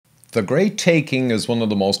The great taking is one of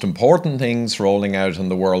the most important things rolling out in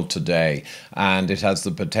the world today, and it has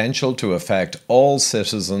the potential to affect all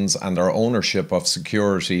citizens and their ownership of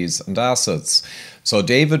securities and assets. So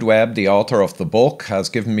David Webb, the author of the book, has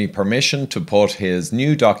given me permission to put his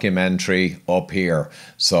new documentary up here.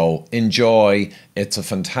 So enjoy. It's a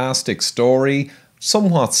fantastic story.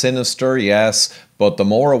 Somewhat sinister, yes, but the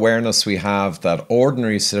more awareness we have that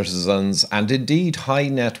ordinary citizens and indeed high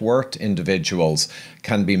net worth individuals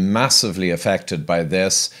can be massively affected by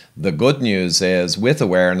this, the good news is with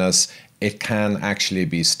awareness, it can actually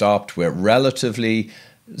be stopped with relatively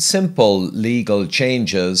simple legal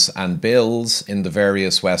changes and bills in the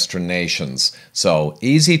various Western nations. So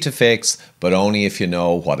easy to fix, but only if you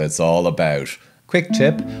know what it's all about. Quick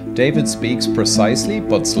tip, David speaks precisely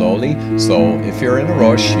but slowly, so if you're in a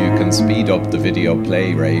rush, you can speed up the video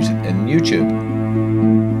play rate in YouTube.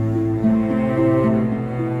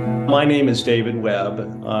 My name is David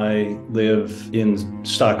Webb. I live in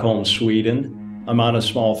Stockholm, Sweden. I'm on a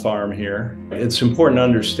small farm here. It's important to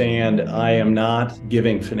understand I am not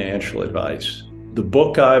giving financial advice. The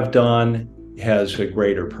book I've done has a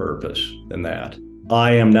greater purpose than that.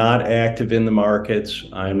 I am not active in the markets.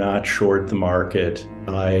 I'm not short the market.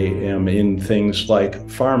 I am in things like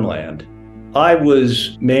farmland. I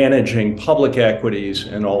was managing public equities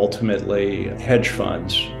and ultimately hedge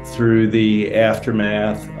funds through the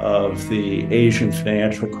aftermath of the Asian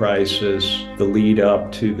financial crisis, the lead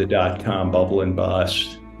up to the dot-com bubble and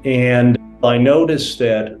bust. And I noticed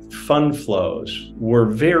that fund flows were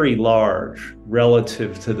very large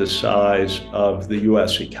relative to the size of the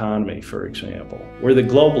US economy, for example, or the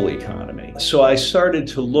global economy. So I started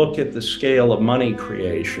to look at the scale of money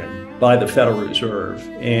creation by the Federal Reserve,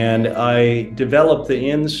 and I developed the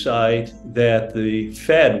insight that the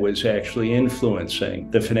Fed was actually influencing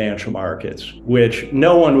the financial markets, which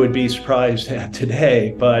no one would be surprised at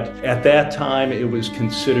today, but at that time it was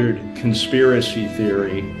considered conspiracy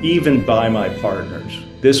theory, even by my partners.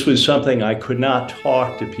 This was something I could not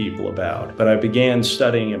talk to people about, but I began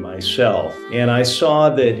studying it myself. And I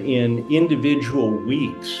saw that in individual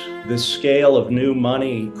weeks, the scale of new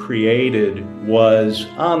money created was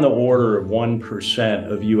on the order of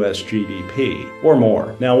 1% of US GDP or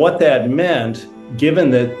more. Now, what that meant,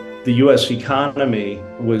 given that the US economy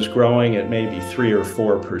was growing at maybe 3 or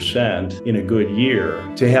 4% in a good year,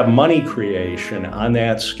 to have money creation on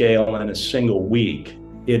that scale in a single week,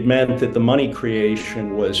 it meant that the money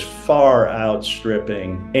creation was far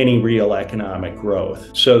outstripping any real economic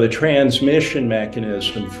growth. So the transmission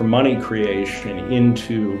mechanism for money creation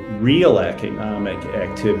into real economic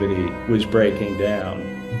activity was breaking down.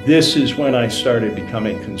 This is when I started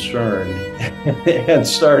becoming concerned and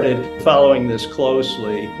started following this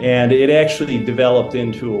closely. And it actually developed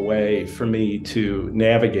into a way for me to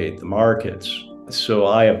navigate the markets. So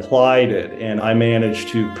I applied it, and I managed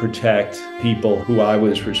to protect people who I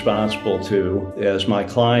was responsible to as my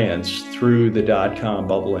clients through the dot-com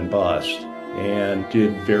bubble and bust, and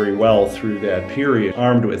did very well through that period,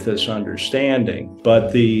 armed with this understanding.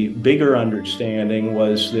 But the bigger understanding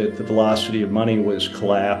was that the velocity of money was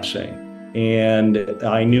collapsing. And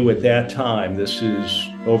I knew at that time, this is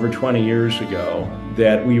over 20 years ago,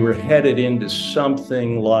 that we were headed into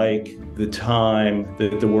something like the time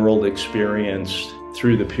that the world experienced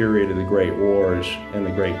through the period of the Great Wars and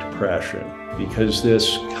the Great Depression, because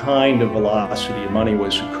this kind of velocity of money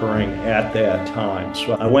was occurring at that time.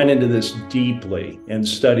 So I went into this deeply and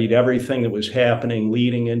studied everything that was happening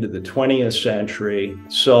leading into the 20th century,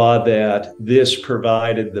 saw that this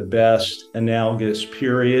provided the best analogous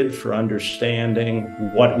period for understanding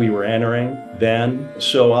what we were entering then.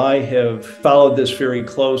 So I have followed this very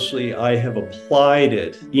closely. I have applied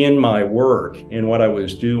it in my work, in what I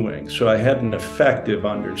was doing. So I had an effective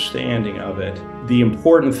understanding of it. The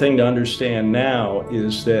important thing to understand now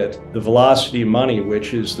is that the velocity of money,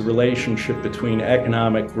 which is the relationship between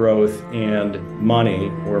economic growth and money,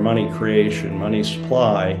 or money creation, money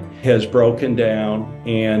supply, has broken down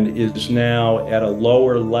and is now at a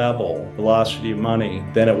lower level, velocity of money,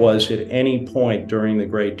 than it was at any point during the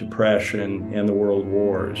Great Depression and the World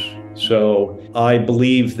Wars. So I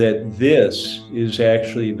believe that this is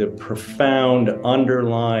actually the profound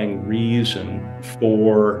underlying reason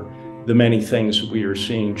for the many things that we are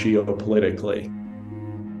seeing geopolitically.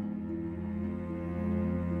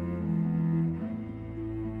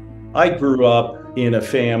 I grew up in a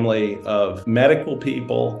family of medical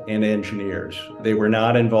people and engineers. They were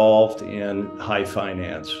not involved in high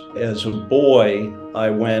finance. As a boy, I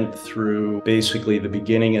went through basically the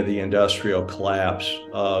beginning of the industrial collapse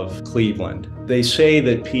of Cleveland. They say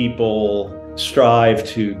that people strive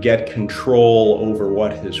to get control over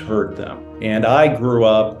what has hurt them. And I grew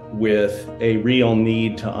up with a real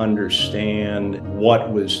need to understand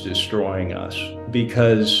what was destroying us,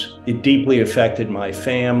 because it deeply affected my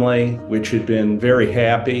family, which had been very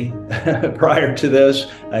happy prior to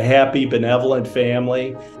this, a happy, benevolent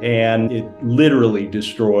family, and it literally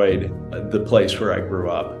destroyed the place where I grew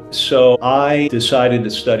up. So I decided to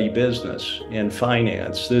study business and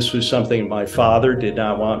finance. This was something my father did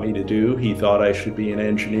not want me to do. He thought I should be an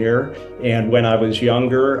engineer. And when I was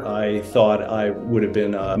younger, I thought I would have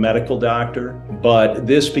been a medical doctor. But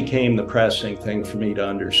this became the pressing thing for me to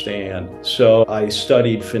understand. So I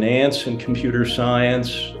studied finance and computer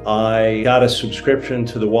science. I got a subscription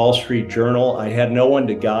to the Wall Street Journal. I had no one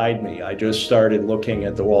to guide me. I just started looking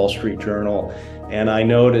at the Wall Street Journal, and I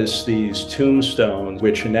noticed these tombstones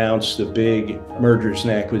which announced the big mergers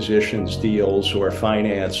and acquisitions deals or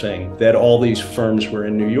financing, that all these firms were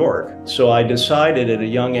in New York. So I decided at a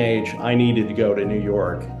young age I needed to go to New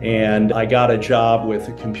York. And I got a job with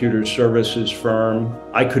a computer services firm.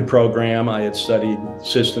 I could program. I had studied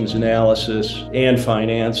systems analysis and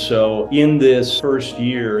finance. So in this first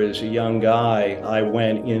year as a young guy, I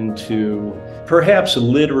went into perhaps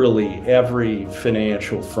literally every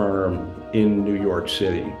financial firm in New York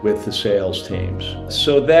City with the sales teams.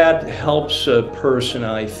 So that helps a person,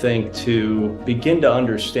 I think, to begin to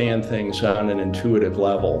understand things on an intuitive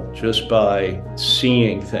level just by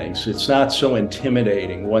seeing things. It's not so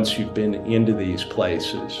intimidating once you've been into these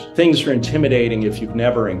places. Things are intimidating if you've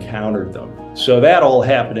never encountered them. So that all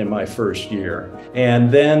happened in my first year. And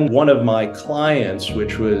then one of my clients,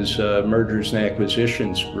 which was a mergers and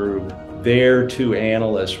acquisitions group, their two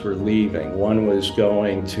analysts were leaving. One was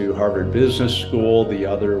going to Harvard Business School, the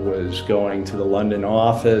other was going to the London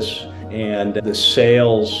office, and the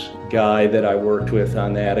sales guy that I worked with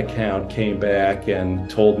on that account came back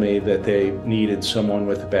and told me that they needed someone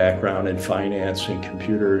with a background in finance and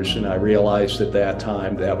computers, and I realized at that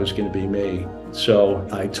time that was going to be me. So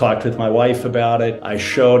I talked with my wife about it. I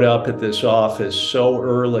showed up at this office so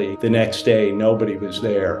early. The next day, nobody was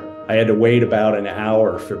there. I had to wait about an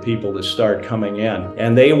hour for people to start coming in.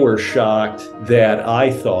 And they were shocked that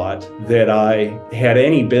I thought that I had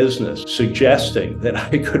any business suggesting that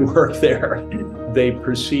I could work there. They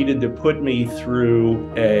proceeded to put me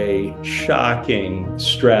through a shocking,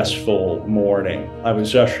 stressful morning. I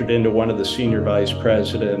was ushered into one of the senior vice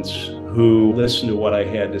presidents who listened to what I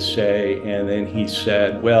had to say, and then he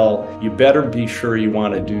said, well, you better be sure you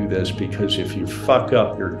want to do this, because if you fuck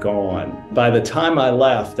up, you're gone. By the time I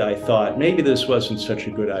left, I thought maybe this wasn't such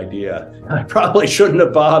a good idea. I probably shouldn't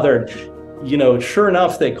have bothered. You know, sure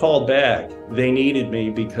enough, they called back. They needed me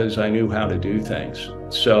because I knew how to do things.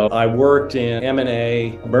 So I worked in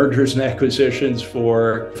M&A, mergers and acquisitions,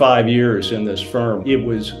 for 5 years in this firm. It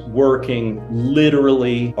was working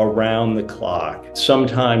literally around the clock,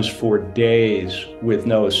 sometimes for days with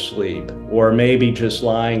no sleep, or maybe just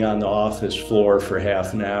lying on the office floor for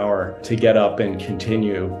half an hour to get up and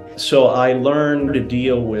continue. So I learned to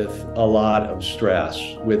deal with a lot of stress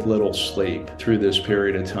with little sleep through this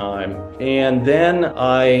period of time. And then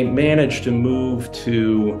I managed to move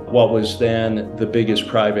to what was then the biggest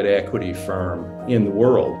private equity firm in the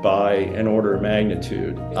world by an order of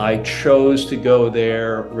magnitude. I chose to go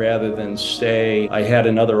there rather than stay. I had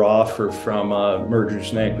another offer from a mergers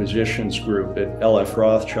and acquisitions group at LF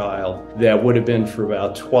Rothschild that would have been for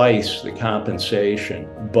about twice the compensation.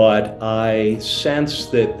 But I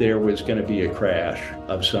sensed that there was going to be a crash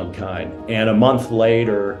of some kind. And a month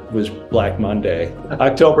later was Black Monday,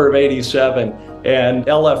 October of '87. And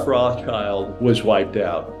LF Rothschild was wiped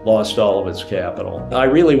out, lost all of its capital. I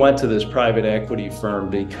really went to this private equity firm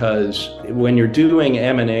because when you're doing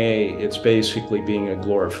M&A, it's basically being a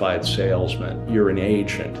glorified salesman. You're an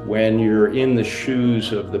agent. When you're in the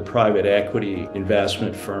shoes of the private equity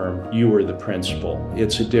investment firm, you are the principal.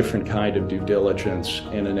 It's a different kind of due diligence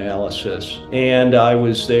and analysis. And I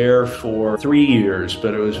was there for 3 years,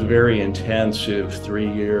 but it was a very intensive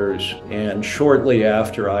 3 years. And shortly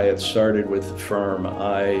after I had started with the firm,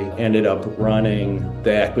 I ended up running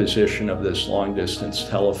the acquisition of this long-distance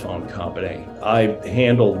telephone company. I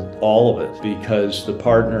handled all of it because the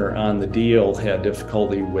partner on the deal had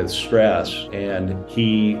difficulty with stress, and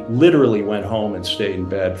he literally went home and stayed in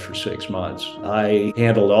bed for 6 months. I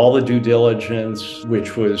handled all the due diligence,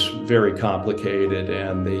 which was very complicated,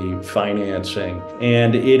 and the financing,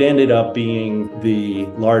 and it ended up being the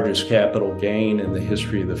largest capital gain in the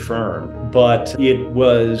history of the firm. But it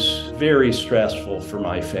was very stressful for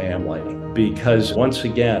my family because, once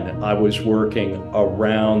again, I was working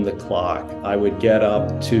around the clock. I would get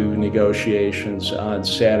up to negotiations on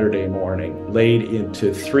Saturday morning, late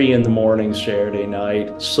into 3 in the morning Saturday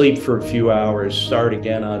night, sleep for a few hours, start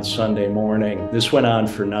again on Sunday morning. This went on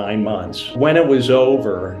for 9 months. When it was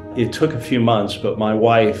over, it took a few months, but my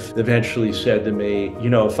wife eventually said to me, you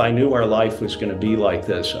know, if I knew our life was going to be like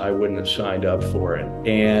this, I wouldn't have signed up for it.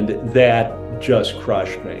 And that just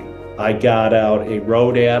crushed me. I got out a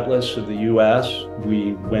road atlas of the U.S.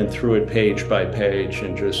 We went through it page by page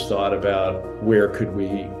and just thought about where could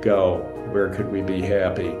we go? Where could we be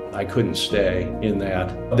happy? I couldn't stay in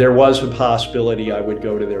that. There was a possibility I would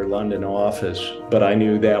go to their London office, but I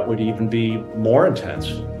knew that would even be more intense.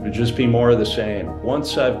 It would just be more of the same.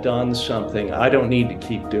 Once I've done something, I don't need to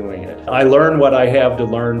keep doing it. I learn what I have to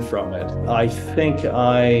learn from it. I think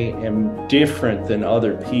I am different than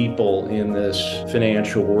other people in this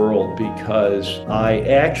financial world because I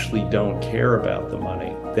actually don't care about the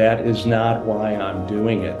money. That is not why I'm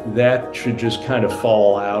doing it. That should just kind of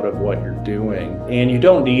fall out of what you're doing. And you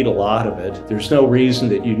don't need a lot of it. There's no reason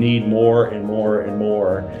that you need more and more and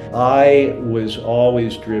more. I was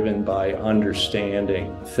always driven by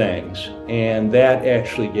understanding things, and that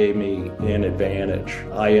actually gave me an advantage.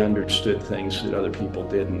 I understood things that other people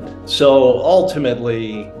didn't. So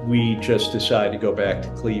ultimately, we just decided to go back to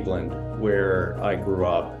Cleveland, where I grew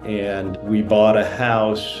up, and we bought a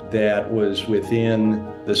house that was within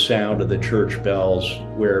the sound of the church bells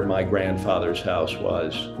where my grandfather's house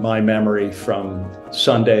was. My memory from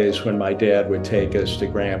Sundays when my dad would take us to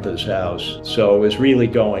Grandpa's house. So it was really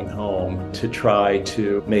going home to try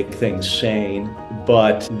to make things sane,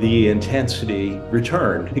 but the intensity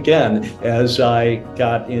returned. Again, as I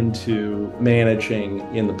got into managing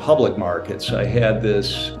in the public markets, I had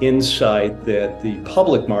this insight that the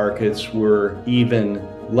public markets were even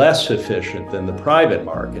less efficient than the private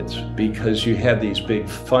markets because you had these big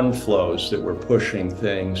fund flows that were pushing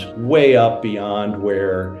things way up beyond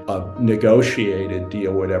where a negotiated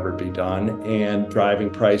deal would ever be done and driving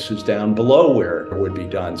prices down below where it would be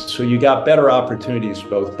done. So you got better opportunities to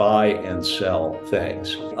both buy and sell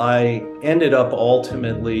things. I ended up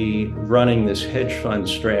ultimately running this hedge fund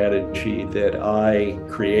strategy that I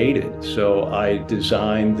created. So I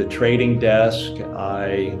designed the trading desk,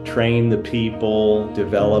 I trained the people,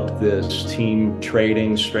 developed this team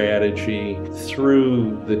trading strategy.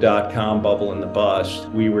 Through the dot-com bubble and the bust,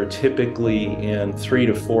 we were typically in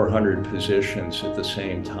 300 to 400 positions at the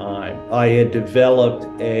same time. I had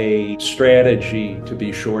developed a strategy to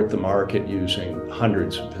be short the market using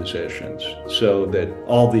hundreds of positions so that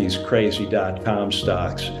all these crazy dot-com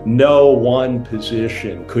stocks, no one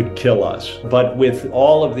position could kill us. But with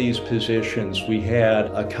all of these positions, we had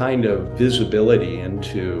a kind of visibility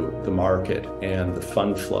into the market and the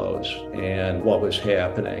fund flows and what was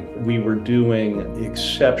happening. We were doing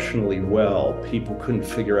exceptionally well. People couldn't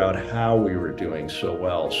figure out how we were doing so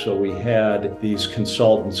well. So we had these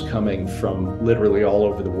consultants coming from literally all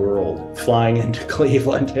over the world, flying into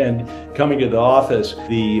Cleveland and coming to the office.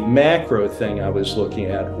 The macro thing I was looking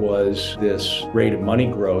at was this rate of money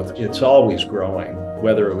growth. It's always growing,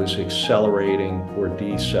 whether it was accelerating or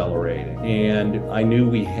decelerating. And I knew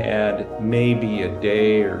we had maybe a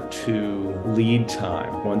day or two lead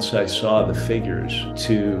time once I saw the figures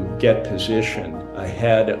to get positioned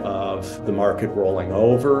ahead of the market rolling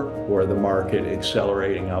over or the market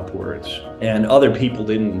accelerating upwards. And other people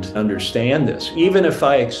didn't understand this. Even if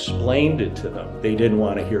I explained it to them, they didn't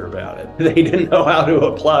want to hear about it. They didn't know how to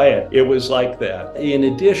apply it. It was like that. In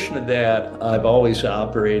addition to that, I've always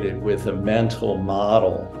operated with a mental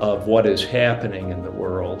model of what is happening in the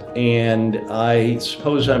world. And I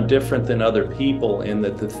suppose I'm different than other people in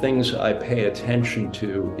that the things I pay attention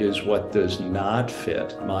to is what does not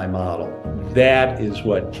fit my model. That is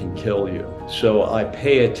what can kill you. So I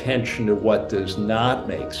pay attention to what does not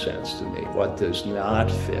make sense to me, what does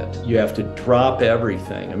not fit. You have to drop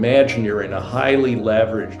everything. Imagine you're in a highly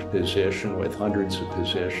leveraged position with hundreds of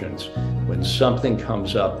positions. When something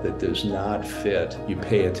comes up that does not fit, you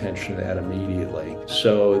pay attention to that immediately.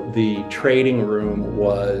 So the trading room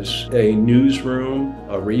was a newsroom,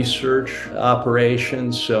 a research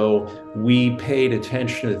operation. So we paid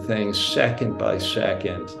attention to things second by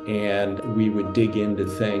second, and we would dig into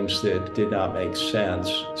things that did not make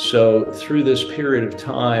sense. So through this period of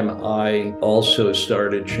time, I also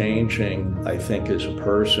started changing, I think, as a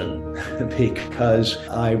person, because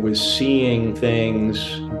I was seeing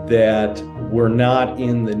things that were not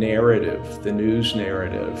in the narrative, the news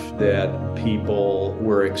narrative that people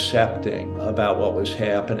were accepting about what was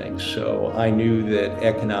happening. So I knew that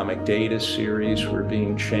economic data series were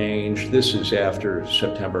being changed. This is after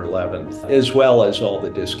September 11th, as well as all the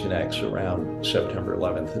disconnects around September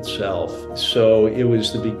 11th itself. So it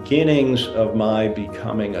was the beginnings of my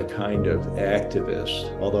becoming a kind of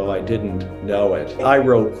activist, although I didn't know it. I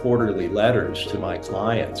wrote quarterly letters to my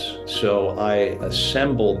clients. So I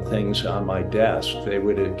assembled things on my desk. They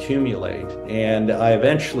would accumulate. And I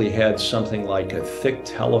eventually had something like a thick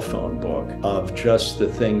telephone book of just the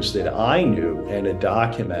things that I knew and had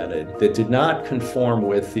documented that did not conform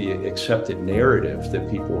with the accepted narrative that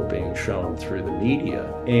people were being shown through the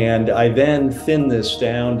media. And I then thinned this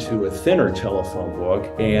down to a thinner telephone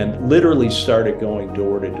book and literally started going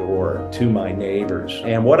door to door to my neighbors.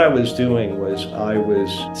 And what I was doing was I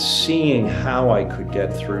was seeing how I could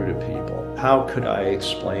get through to people. How could I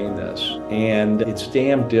explain this? And it's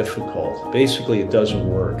damn difficult. Basically, it doesn't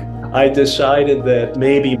work. I decided that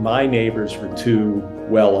maybe my neighbors were too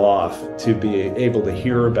well off to be able to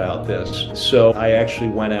hear about this. So I actually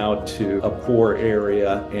went out to a poor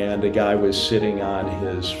area, and a guy was sitting on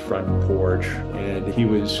his front porch, and he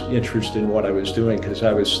was interested in what I was doing because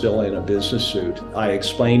I was still in a business suit. I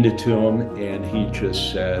explained it to him, and he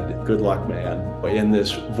just said, "Good luck, man," in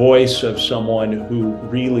this voice of someone who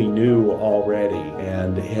really knew already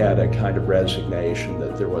and had a kind of resignation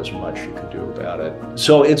that there wasn't much you could do about it.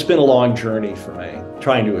 So it's been a long journey for me,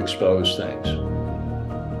 trying to expose things.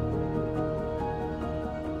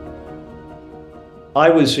 I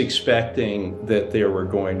was expecting that there were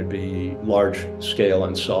going to be large-scale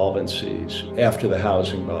insolvencies after the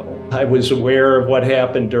housing bubble. I was aware of what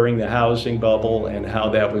happened during the housing bubble and how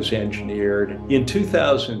that was engineered. In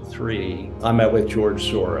 2003, I met with George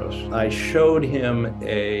Soros. I showed him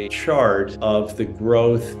a chart of the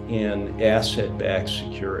growth in asset-backed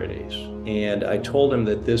securities. And I told him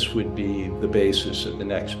that this would be the basis of the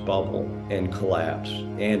next bubble and collapse.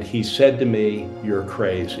 And he said to me, "You're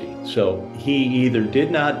crazy." So he either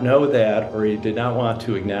did not know that or he did not want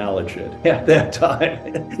to acknowledge it at that time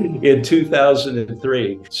in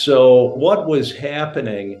 2003. So what was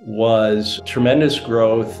happening was tremendous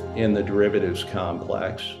growth in the derivatives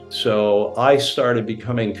complex. So I started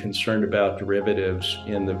becoming concerned about derivatives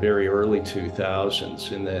in the very early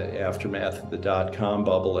 2000s, in the aftermath of the dot-com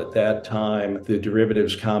bubble. At that time, the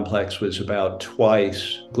derivatives complex was about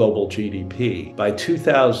twice global GDP. By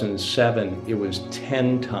 2007, it was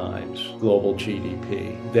 10 times global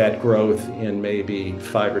GDP. That growth in maybe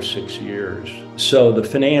 5 or 6 years. So the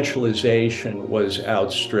financialization was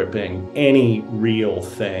outstripping any real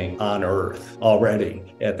thing on earth already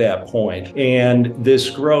at that point. And this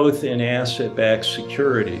growth in asset-backed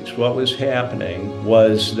securities, what was happening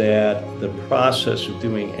was that the process of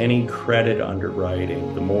doing any credit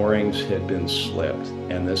underwriting, the moorings had been slipped,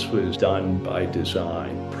 and this was done by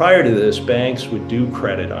design. Prior to this, banks would do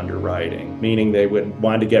credit underwriting, meaning they would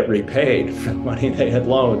want to get repaid for the money they had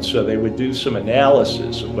loaned, so they would do some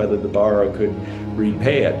analysis of whether the borrower could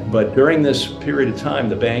repay it. But during this period of time,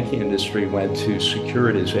 the banking industry went to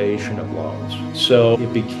securitization of loans. So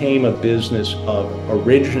it became a business of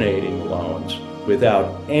originating loans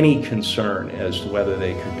without any concern as to whether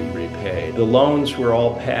they could be repaid. The loans were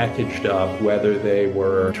all packaged up, whether they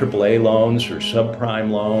were AAA loans or subprime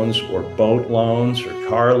loans or boat loans or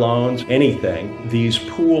car loans, anything. These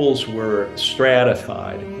pools were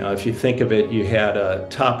stratified. Now, if you think of it, you had a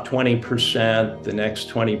top 20%, the next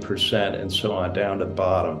 20%, and so on down to the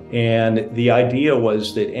bottom. And the idea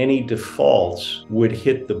was that any defaults would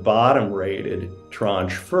hit the bottom rated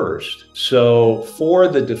tranche first. So for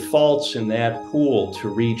the defaults in that pool to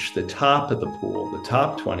reach the top of the pool, the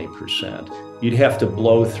top 20%, you'd have to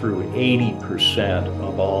blow through 80%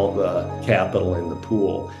 of all the capital in the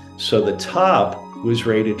pool. So the top was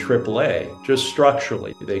rated AAA, just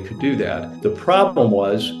structurally, they could do that. The problem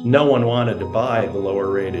was no one wanted to buy the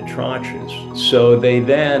lower rated tranches. So they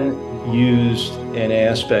then used an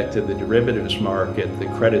aspect of the derivatives market, the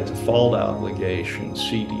credit default obligation,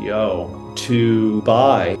 CDO, to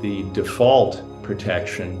buy the default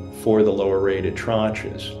protection for the lower rated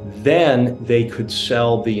tranches. Then they could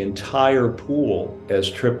sell the entire pool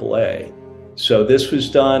as AAA. So this was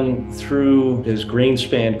done through, as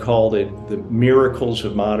Greenspan called it, the miracles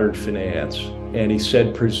of modern finance. And he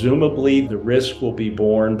said, presumably the risk will be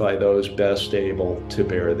borne by those best able to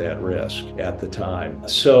bear that risk at the time.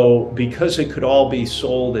 So because it could all be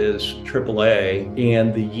sold as AAA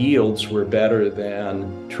and the yields were better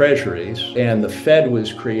than treasuries and the Fed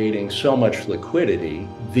was creating so much liquidity,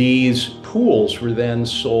 These pools were then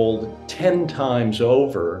sold 10 times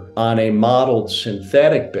over on a modeled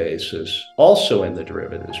synthetic basis, also in the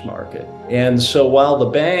derivatives market. And so while the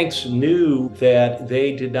banks knew that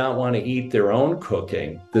they did not want to eat their own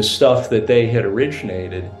cooking, the stuff that they had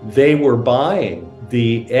originated, they were buying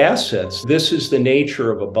the assets. This is the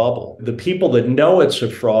nature of a bubble. The people that know it's a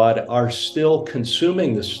fraud are still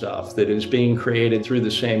consuming the stuff that is being created through the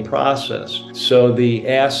same process. So the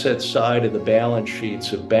asset side of the balance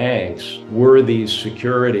sheets of banks were these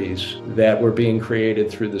securities that were being created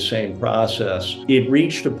through the same process. It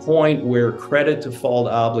reached a point where credit default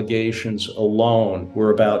obligations alone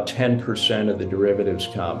were about 10% of the derivatives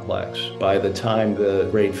complex. By the time the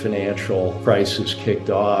great financial crisis kicked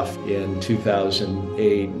off in 2008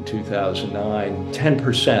 and 2009,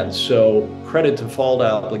 10%. So credit default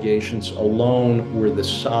obligations alone were the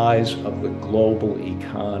size of the global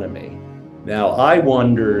economy. Now, I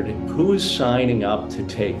wondered who's signing up to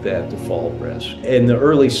take that default risk. In the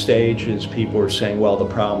early stages, people were saying, well, the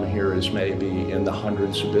problem here is maybe in the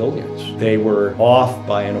hundreds of billions. They were off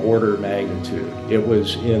by an order of magnitude. It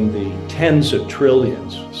was in the tens of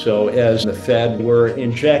trillions. So as the Fed were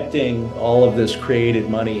injecting all of this created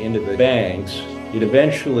money into the banks, it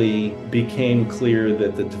eventually became clear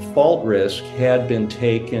that the default risk had been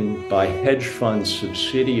taken by hedge fund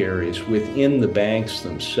subsidiaries within the banks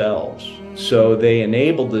themselves. So they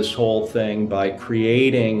enabled this whole thing by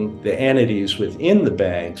creating the entities within the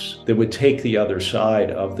banks that would take the other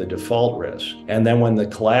side of the default risk. And then when the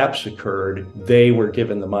collapse occurred, they were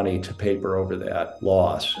given the money to paper over that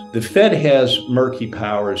loss. The Fed has murky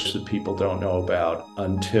powers that people don't know about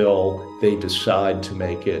until they decide to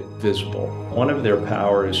make it visible. One of their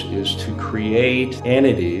powers is to create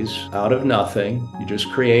entities out of nothing. You just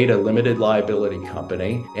create a limited liability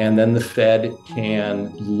company, and then the Fed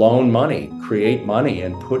can loan money, create money,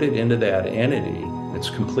 and put it into that entity. It's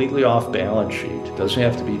completely off balance sheet. It doesn't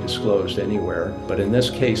have to be disclosed anywhere. But in this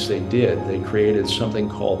case, they did. They created something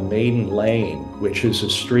called Maiden Lane, which is a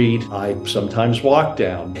street I sometimes walk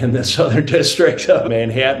down in the southern district of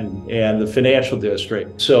Manhattan and the financial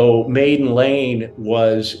district. So Maiden Lane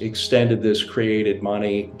extended this created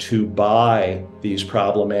money to buy these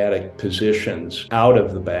problematic positions out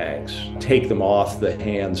of the banks, take them off the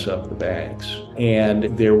hands of the banks.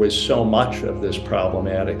 And there was so much of this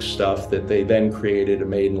problematic stuff that they then created a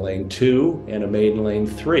Maiden Lane 2 and a Maiden Lane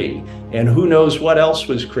 3. And who knows what else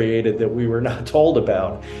was created that we were not told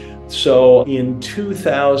about. So in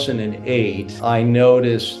 2008, I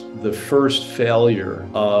noticed the first failure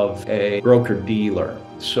of a broker-dealer.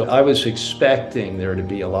 So I was expecting there to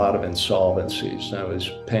be a lot of insolvencies, and I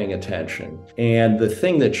was paying attention. And the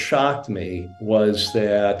thing that shocked me was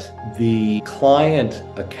that the client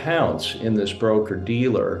accounts in this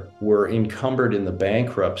broker-dealer were encumbered in the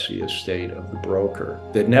bankruptcy estate of the broker.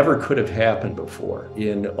 That never could have happened before.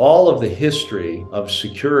 In all of the history of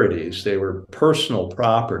securities, they were personal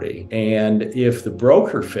property. And if the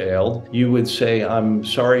broker failed, you would say, I'm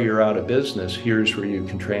sorry you're out of business. Here's where you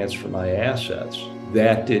can transfer my assets.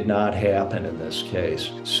 That did not happen in this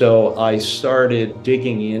case. So I started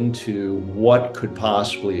digging into what could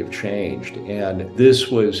possibly have changed. And this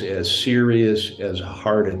was as serious as a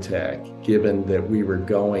heart attack, given that we were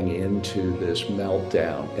going into this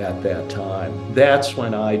meltdown at that time. That's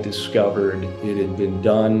when I discovered it had been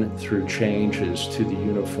done through changes to the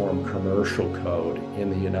Uniform Commercial Code in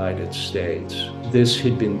the United States. This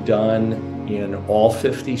had been done in all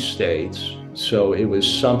 50 states. So it was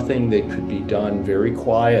something that could be done very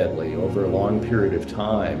quietly over a long period of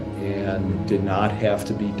time and did not have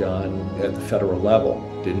to be done at the federal level,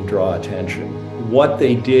 didn't draw attention. What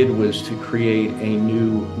they did was to create a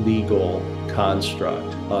new legal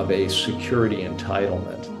construct of a security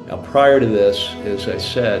entitlement. Now, prior to this, as I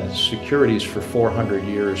said, securities for 400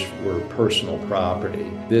 years were personal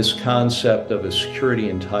property. This concept of a security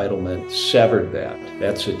entitlement severed that.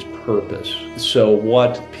 That's its purpose. So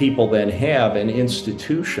what people then have in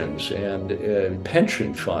institutions and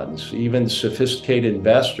pension funds, even sophisticated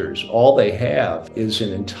investors, all they have is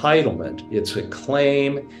an entitlement. It's a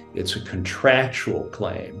claim, it's a contractual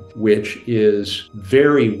claim, which is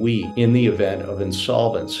very weak in the event of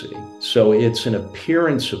insolvency. So it's an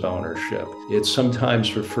appearance of ownership. It's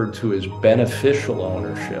sometimes referred to as beneficial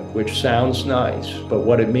ownership, which sounds nice, but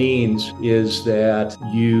what it means is that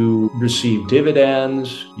you receive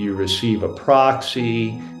dividends, you receive a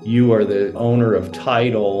proxy, you are the owner of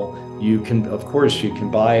title. You can, of course, you can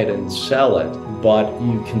buy it and sell it, but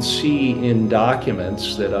you can see in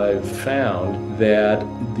documents that I've found that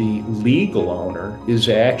the legal owner is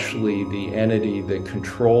actually the entity that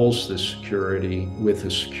controls the security with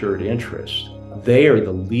a secured interest. They are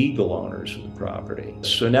the legal owners of the property.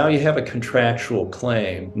 So now you have a contractual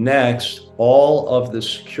claim. Next, all of the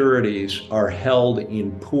securities are held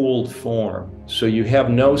in pooled form. So you have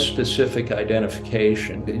no specific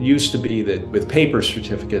identification. It used to be that with paper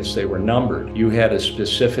certificates, they were numbered. You had a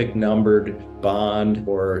specific numbered bond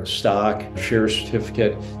or stock share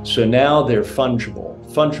certificate. So now they're fungible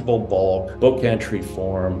bulk, book entry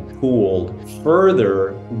form, pooled.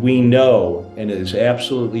 Further, we know, and it is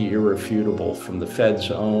absolutely irrefutable from the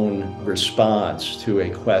Fed's own response to a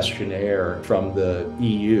questionnaire from the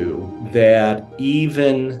EU, that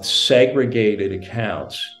even segregated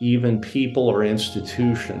accounts, even people or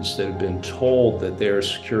institutions that have been told that their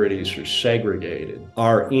securities are segregated,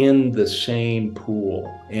 are in the same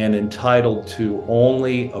pool and entitled to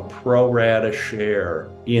only a pro rata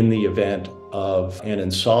share in the event of an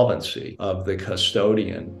insolvency of the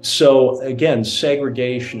custodian. So again,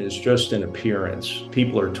 segregation is just an appearance.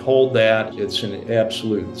 People are told that. It's an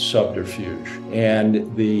absolute subterfuge.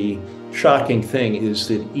 And the shocking thing is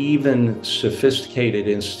that even sophisticated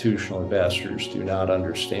institutional investors do not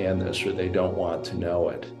understand this, or they don't want to know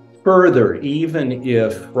it. Further, even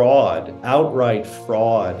if outright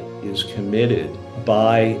fraud is committed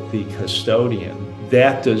by the custodian,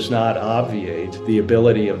 that does not obviate the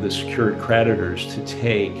ability of the secured creditors to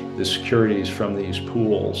take the securities from these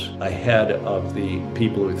pools ahead of the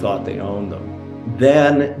people who thought they owned them.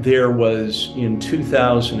 Then there was, in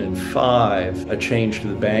 2005, a change to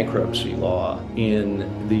the bankruptcy law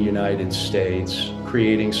in the United States,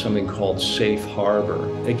 creating something called safe harbor.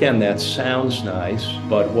 Again, that sounds nice,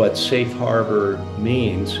 but what safe harbor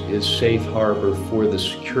means is safe harbor for the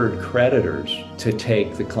secured creditors to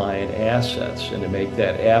take the client assets and to make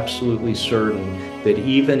that absolutely certain that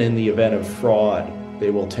even in the event of fraud, they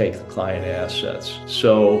will take the client assets.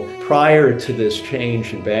 So prior to this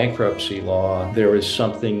change in bankruptcy law, there was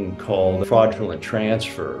something called fraudulent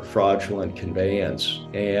transfer, fraudulent conveyance.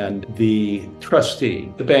 And the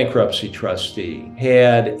trustee, the bankruptcy trustee,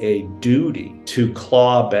 had a duty to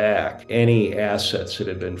claw back any assets that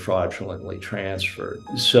had been fraudulently transferred.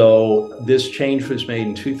 So this change was made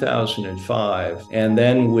in 2005. And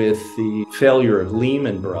then with the failure of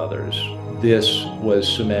Lehman Brothers, this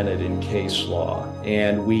was cemented in case law.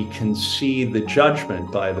 And we can see the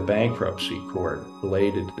judgment by the bankruptcy court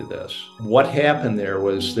related to this. What happened there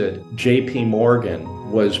was that JP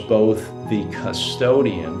Morgan was both the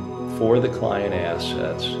custodian for the client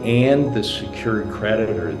assets and the secured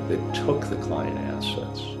creditor that took the client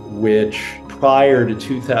assets, which prior to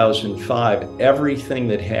 2005, everything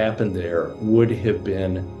that happened there would have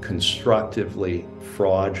been constructively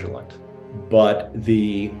fraudulent. But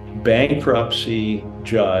the bankruptcy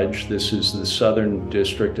judge, this is the Southern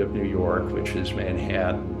District of New York, which is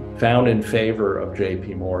Manhattan, found in favor of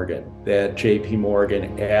JP Morgan that JP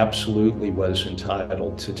Morgan absolutely was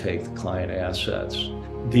entitled to take the client assets.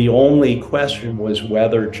 The only question was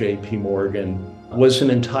whether JP Morgan was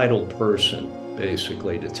an entitled person,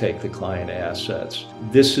 basically, to take the client assets.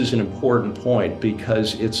 This is an important point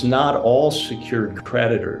because it's not all secured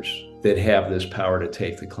creditors that have this power to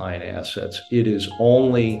take the client assets. It is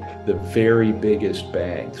only the very biggest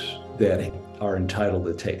banks that are entitled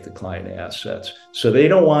to take the client assets. So they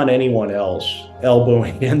don't want anyone else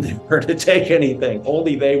elbowing in there to take anything.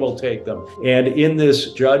 Only they will take them. And in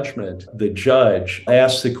this judgment, the judge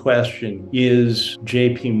asked the question, is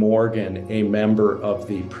JP Morgan a member of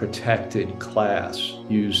the protected class?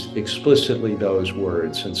 Used explicitly those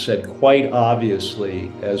words and said quite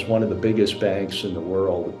obviously, as one of the biggest banks in the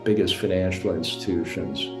world, biggest financial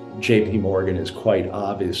institutions, JP Morgan is quite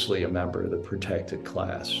obviously a member of the protected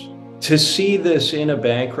class. To see this in a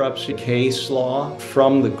bankruptcy case law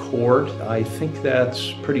from the court, I think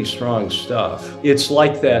that's pretty strong stuff. It's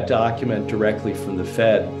like that document directly from the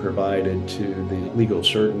Fed provided to the Legal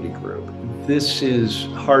Certainty Group. This is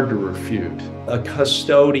hard to refute. A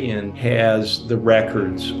custodian has the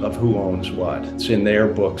records of who owns what. It's in their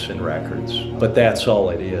books and records, but that's all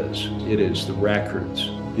it is. It is the records.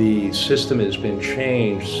 The system has been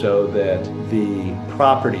changed so that the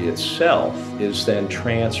property itself is then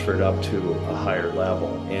transferred up to a higher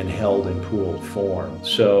level and held in pooled form.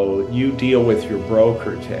 So you deal with your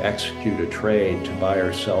broker to execute a trade to buy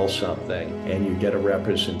or sell something, and you get a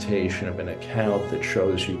representation of an account that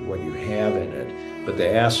shows you what you have in it. but the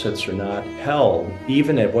assets are not held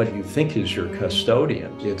even at what you think is your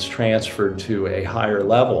custodian. It's transferred to a higher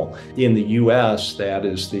level. In the US, that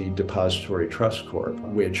is the Depository Trust Corp,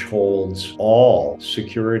 which holds all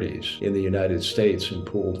securities in the United States in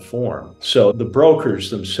pooled form. So the brokers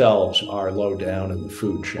themselves are low down in the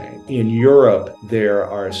food chain. In Europe, there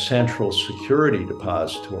are central security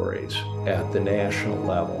depositories at the national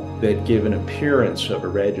level that give an appearance of a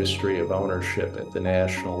registry of ownership at the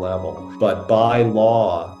national level. But by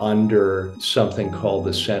law, under something called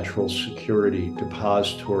the Central Security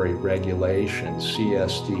Depository Regulation,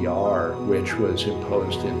 CSDR, which was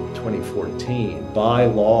imposed in 2014, by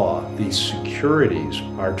law, these securities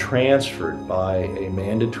are transferred by a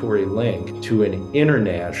mandatory link to an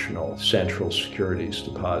international central securities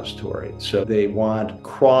depository. So they want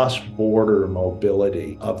cross-border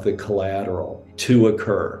mobility of the collateral to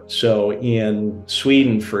occur. So in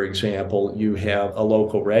Sweden, for example, you have a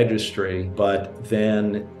local registry, but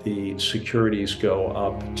then the securities go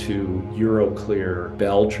up to Euroclear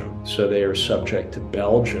Belgium. So they are subject to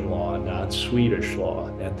Belgian law, not Swedish law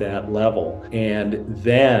at that level. And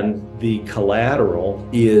then the collateral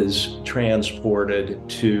is transported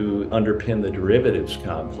to underpin the derivatives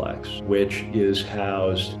complex, which is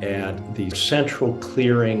housed at the central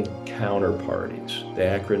clearing counterparties. The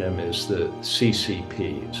acronym is the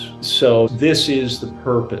CCPs. So this is the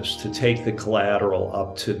purpose, to take the collateral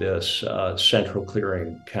up to this central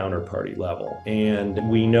clearing counterparty level. And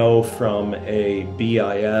we know from a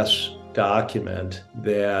BIS document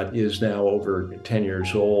that is now over 10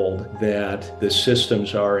 years old that the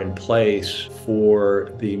systems are in place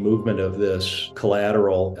for the movement of this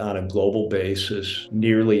collateral on a global basis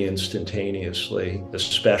nearly instantaneously,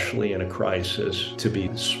 especially in a crisis, to be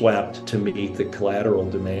swept to meet the collateral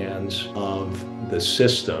demands of the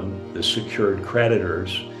system, the secured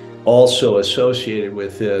creditors. Also associated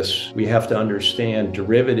with this, we have to understand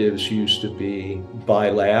derivatives used to be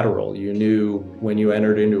bilateral. You knew when you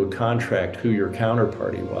entered into a contract who your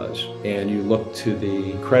counterparty was, and you looked to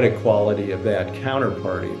the credit quality of that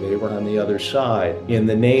counterparty. They were on the other side. In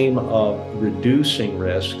the name of reducing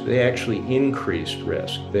risk, they actually increased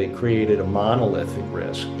risk. They created a monolithic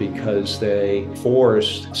risk because they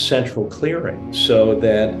forced central clearing so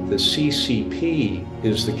that the CCP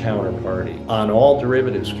is the counterparty on all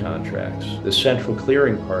derivatives contracts. The central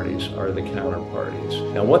clearing parties are the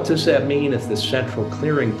counterparties. Now, what does that mean if the central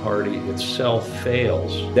clearing party itself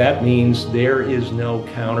fails? That means there is no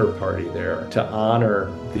counterparty there to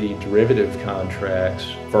honor the derivative contracts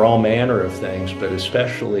for all manner of things, but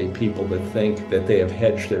especially people that think that they have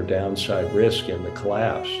hedged their downside risk in the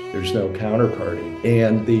collapse. There's no counterparty.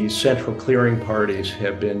 And the central clearing parties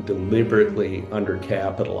have been deliberately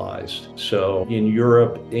undercapitalized. So in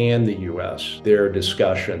Europe and the US, there are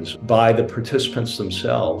discussions by the participants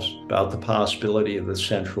themselves about the possibility of the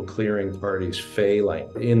central clearing parties failing.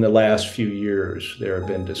 In the last few years, there have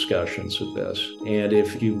been discussions of this. And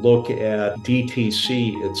if you look at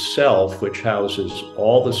DTC itself, which houses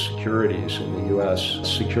all the securities in the US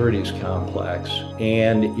securities complex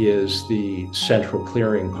and is the central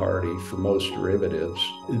clearing party for most derivatives,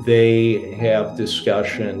 they have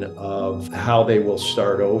discussion of how they will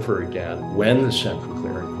start over again when the central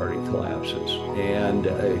clearing party collapses, and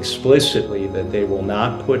explicitly that they will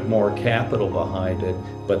not put more capital behind it,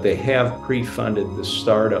 but they have pre-funded the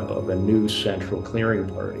startup of a new central clearing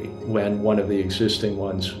party when one of the existing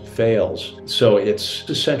ones fails. So it's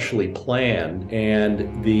essentially planned,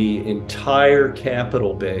 and the entire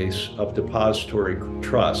capital base of depository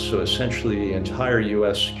trusts, so essentially the entire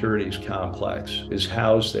US securities complex, is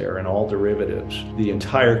housed there in all derivatives. The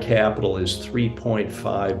entire capital is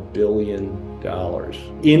 $3.5 billion.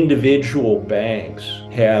 Individual banks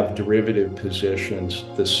have derivative positions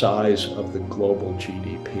the size of the global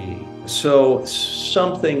GDP. So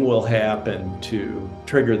something will happen to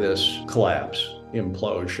trigger this collapse,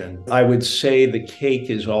 implosion. I would say the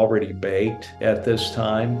cake is already baked at this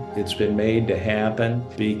time. It's been made to happen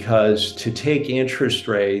because to take interest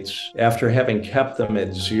rates after having kept them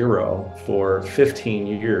at zero for 15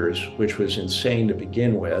 years, which was insane to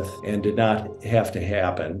begin with and did not have to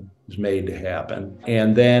happen, was made to happen.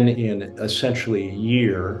 And then in essentially a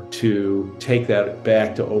year to take that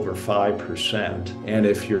back to over 5%. And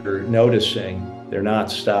if you're noticing, they're not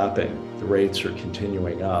stopping. the rates are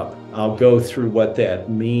continuing up. I'll go through what that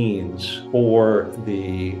means for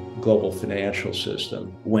the global financial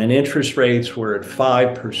system. When interest rates were at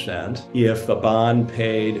 5%, if a bond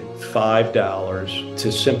paid $5,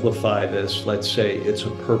 to simplify this, let's say it's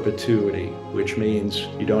a perpetuity, which means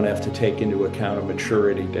you don't have to take into account a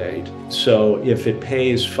maturity date. So if it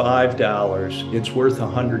pays $5, it's worth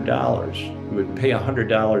 $100. You would pay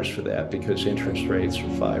 $100 for that because interest rates are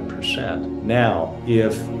 5%. Now,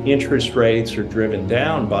 if interest rates are driven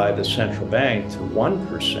down by the central bank to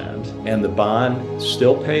 1% and the bond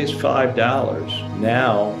still pays $5,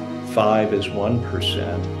 now 5 is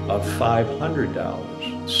 1% of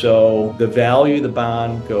 $500. So the value of the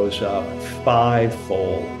bond goes up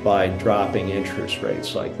fivefold by dropping interest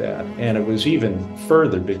rates like that. And it was even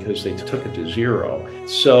further because they took it to zero.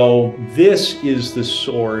 So this is the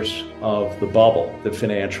source of the bubble, the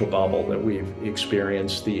financial bubble that we've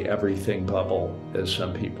experienced, the everything bubble, as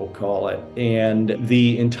some people call it. And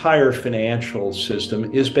the entire financial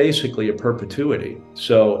system is basically a perpetuity.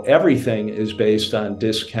 So everything is based on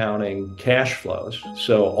discounting cash flows.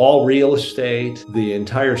 So all real estate, the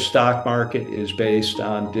entire stock market is based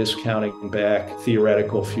on discounting back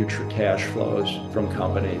theoretical future cash flows from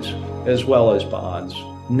companies, as well as bonds.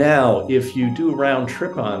 Now, if you do a round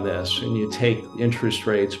trip on this and you take interest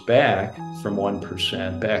rates back from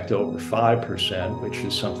 1% back to over 5%, which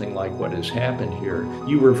is something like what has happened here,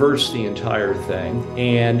 you reverse the entire thing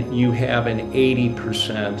and you have an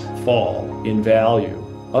 80% fall in value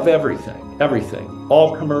of everything.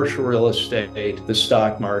 All commercial real estate, the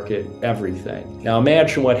stock market, everything. Now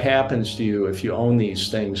imagine what happens to you if you own these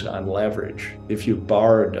things on leverage, if you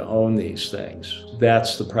borrowed to own these things.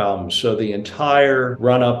 That's the problem. So the entire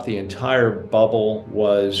run-up, the entire bubble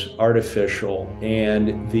was artificial,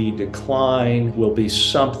 and the decline will be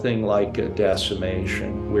something like a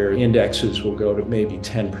decimation, where indexes will go to maybe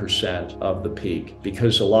 10% of the peak,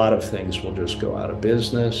 because a lot of things will just go out of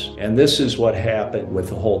business. And this is what happened with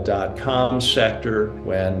the whole dot-com sector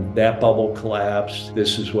when that bubble collapsed.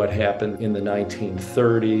 This is what happened in the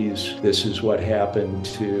 1930s. This is what happened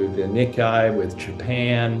to the Nikkei with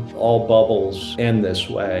Japan. All bubbles end this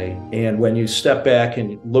way. And when you step back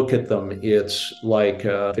and look at them, it's like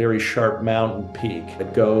a very sharp mountain peak.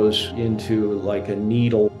 It goes into like a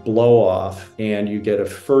needle blow off, and you get a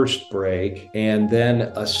first break and then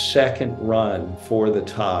a second run for the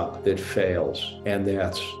top that fails. And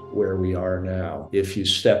that's where we are now. If you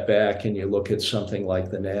step back and you look at something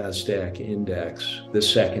like the NASDAQ index, the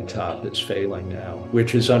second top is failing now,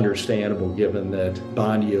 which is understandable given that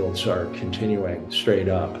bond yields are continuing straight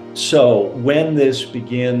up. So when this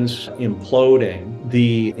begins imploding,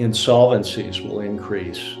 the insolvencies will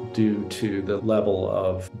increase due to the level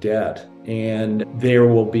of debt. And there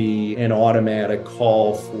will be an automatic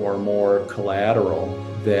call for more collateral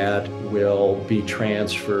that will be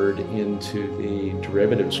transferred into the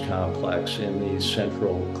derivatives complex in these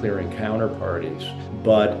central clearing counterparties.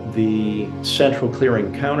 But the central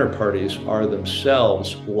clearing counterparties are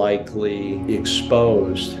themselves likely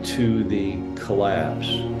exposed to the collapse,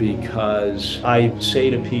 because I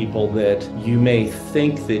say to people that you may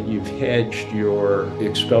think that you've hedged your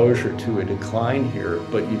exposure to a decline here,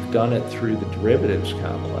 but you've done it through the derivatives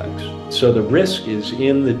complex. So the risk is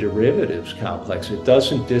in the derivatives complex. It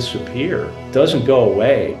doesn't disappear, it doesn't go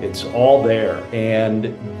away, it's all there.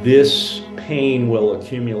 And this pain will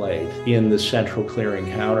accumulate in the central clearing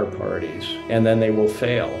counterparties, and then they will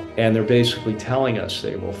fail. And they're basically telling us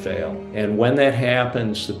they will fail. And when that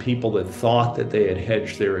happens, the people that thought that they had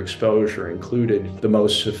hedged their exposure, included the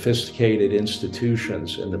most sophisticated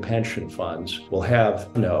institutions and the pension funds, will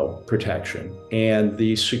have no protection. And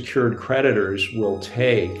the secured creditors will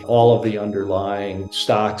take all of the underlying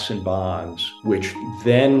stocks and bonds, which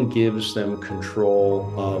then gives them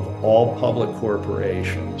control of all public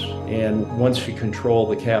corporations. And once you control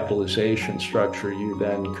the capitalization structure, you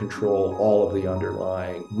then control all of the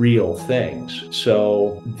underlying real things.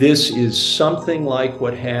 So this is something like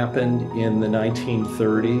what happened in the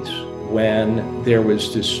 1930s when there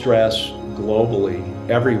was distress globally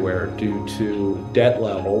everywhere due to debt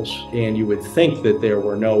levels. And you would think that there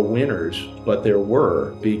were no winners, but there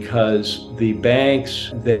were, because the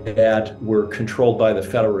banks that were controlled by the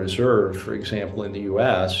Federal Reserve, for example, in the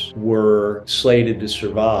US, were slated to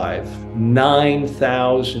survive.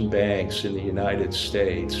 9,000 banks in the United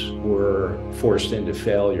States were forced into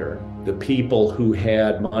failure. The people who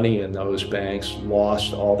had money in those banks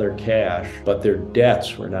lost all their cash, but their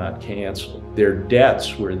debts were not canceled. Their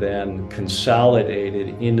debts were then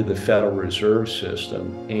consolidated into the Federal Reserve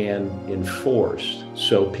System and enforced.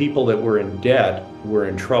 So people that were in debt were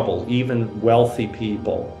in trouble. Even wealthy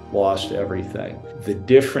people lost everything. The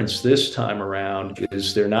difference this time around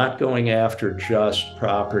is they're not going after just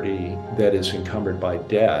property that is encumbered by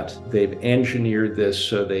debt. They've engineered this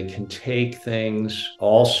so they can take things,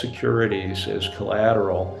 all securities as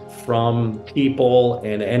collateral, from people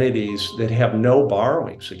and entities that have no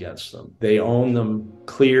borrowings against them. They own them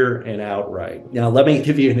clear and outright. Now, let me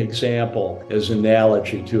give you an example as an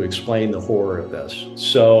analogy to explain the horror of this.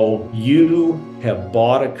 So you have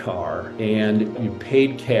bought a car and you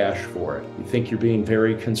paid cash for it. You think you're being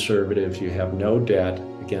very conservative. You have no debt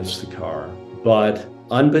against the car. But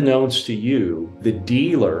unbeknownst to you, the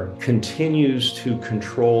dealer continues to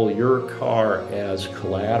control your car as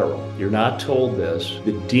collateral. You're not told this.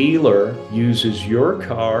 The dealer uses your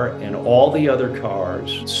car and all the other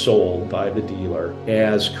cars sold by the dealer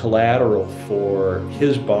as collateral for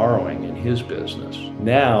his borrowing in his business.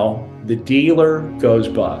 Now, the dealer goes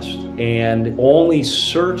bust, and only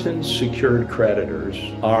certain secured creditors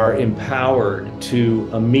are empowered to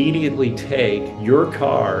immediately take your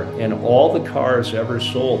car and all the cars ever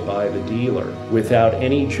sold by the dealer without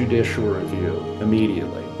any judicial review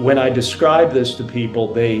immediately. When I describe this to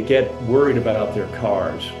people, they get worried about their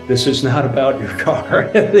cars. This is not about your car.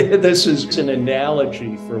 This is an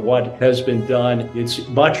analogy for what has been done. It's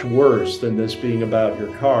much worse than this being about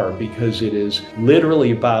your car, because it is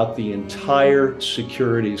literally about the entire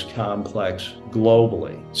securities complex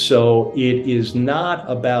globally. So it is not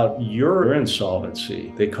about your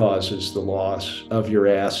insolvency that causes the loss of your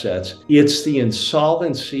assets. It's the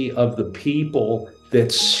insolvency of the people that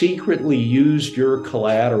secretly used your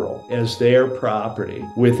collateral as their property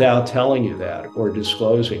without telling you that or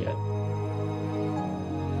disclosing it.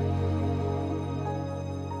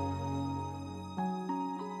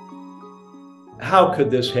 How could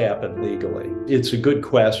this happen legally? It's a good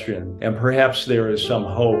question, and perhaps there is some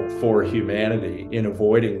hope for humanity in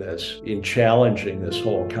avoiding this, in challenging this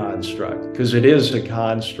whole construct, because it is a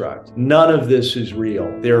construct. None of this is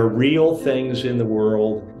real. There are real things in the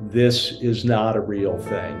world. This is not a real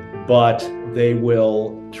thing, but they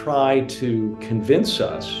will try to convince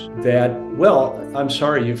us that, well, I'm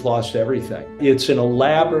sorry, you've lost everything. It's an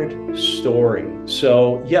elaborate story.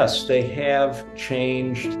 So yes, they have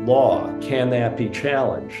changed law. Can that be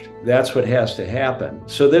challenged? That's what has to happen.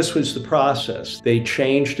 So this was the process. They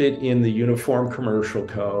changed it in the Uniform Commercial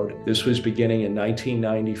Code. This was beginning in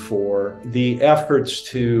 1994. The efforts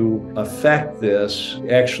to affect this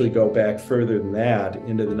actually go back further than that,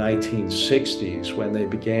 into the 1960s, when they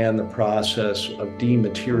began the process of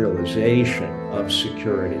dematerialization of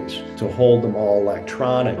securities to hold them all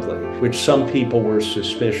electronically, which some people were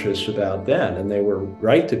suspicious about then, and they were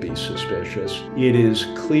right to be suspicious. It is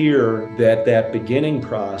clear that that beginning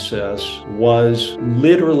process was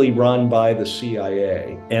literally run by the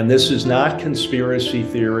CIA. And this is not conspiracy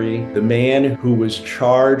theory. The man who was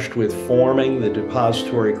charged with forming the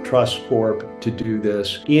Depository Trust Corp to do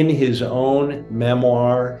this, in his own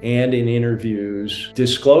memoir and in interviews,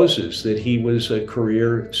 discloses that he was a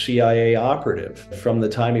career CIA operative from the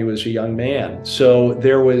time he was a young man. So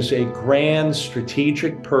there was a grand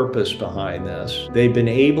strategic purpose behind this. They've been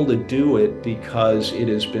able to do it because it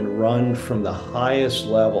has been run from the highest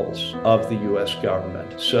levels of the US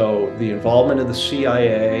government. So the involvement of the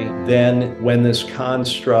CIA, then when this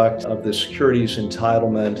construct of the securities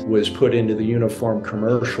entitlement was put into the Uniform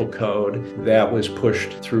Commercial Code, that was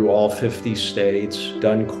pushed through all 50 states,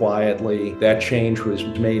 done quietly. That change was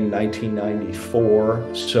made in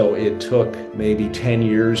 1994, so it took maybe 10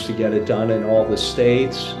 years to get it done in all the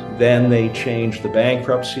states. Then they changed the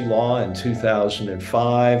bankruptcy law in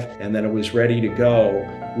 2005, and then it was ready to go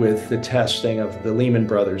with the testing of the Lehman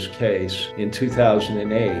Brothers case in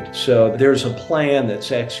 2008. So there's a plan that's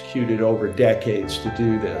executed over decades to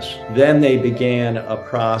do this. Then they began a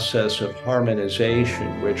process of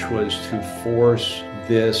harmonization, which was to force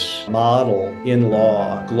this model in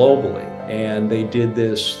law globally. And they did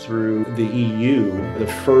this through the EU. The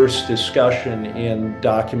first discussion in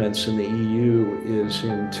documents in the EU is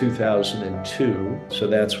in 2002. So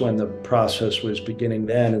that's when the process was beginning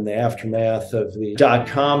then, in the aftermath of the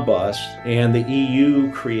dot-com bust. And the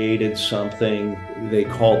EU created something they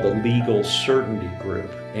called the Legal Certainty Group.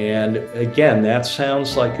 And again, that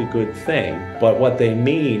sounds like a good thing, but what they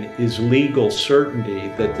mean is legal certainty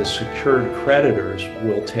that the secured creditors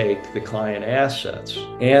will take the client assets.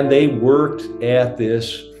 And they worked at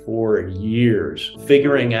this for years,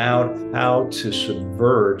 figuring out how to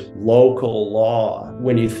subvert local law.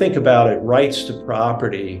 When you think about it, rights to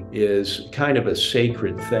property is kind of a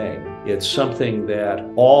sacred thing. It's something that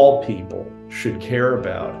all people should care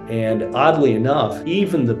about. And oddly enough,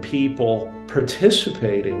 even the people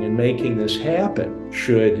participating in making this happen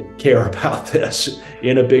should care about this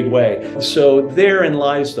in a big way. So therein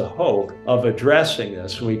lies the hope of addressing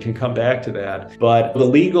this. We can come back to that. But the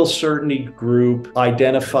legal certainty group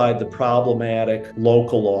identified the problematic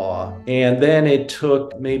local law. And then it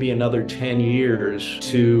took maybe another 10 years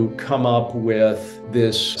to come up with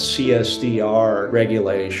this CSDR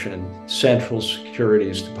regulation, Central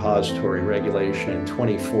Securities Depository Regulation in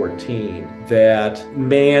 2014, that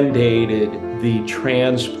mandated the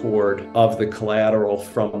transport of the collateral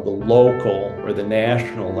from the local or the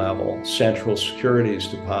national level, Central Securities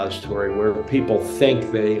Depository, where people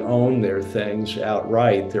think they own their things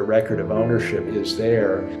outright, their record of ownership is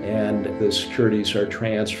there, and the securities are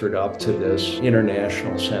transferred up to this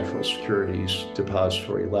international Central Securities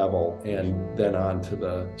Depository level and then on to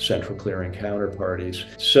the central clearing counterparties.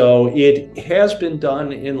 So it has been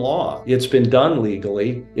done in law. It's been done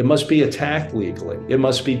legally. It must be attacked legally. It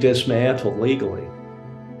must be dismantled legally.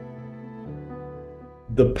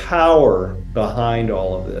 The power behind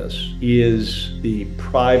all of this is the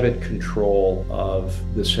private control of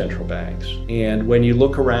the central banks. And when you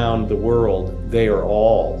look around the world, they are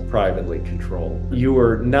all privately controlled. You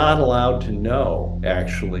are not allowed to know,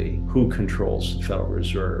 actually, who controls the Federal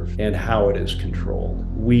Reserve and how it is controlled.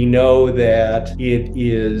 We know that it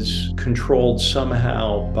is controlled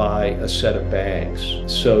somehow by a set of banks.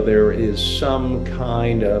 So there is some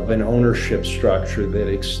kind of an ownership structure that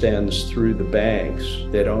extends through the banks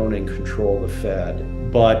that own and control the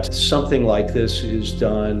Fed. But something like this is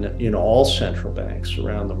done in all central banks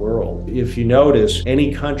around the world. If you notice,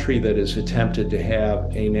 any country that has attempted to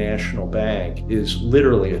have a national bank is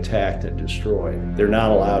literally attacked and destroyed. They're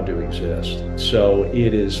not allowed to exist. So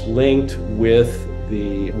it is linked with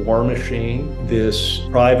the war machine, this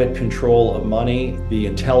private control of money. The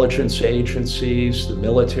intelligence agencies, the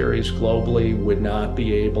militaries globally would not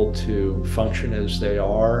be able to function as they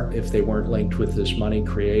are if they weren't linked with this money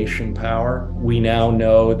creation power. We now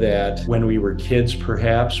know that when we were kids,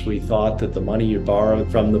 perhaps, we thought that the money you borrowed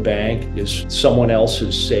from the bank is someone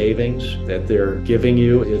else's savings that they're giving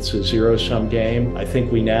you. It's a zero-sum game. I think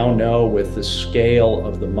we now know with the scale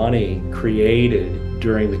of the money created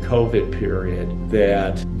during the COVID period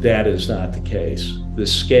that that is not the case. The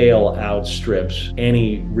scale outstrips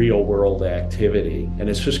any real world activity, and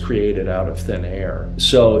it's just created out of thin air.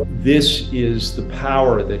 So this is the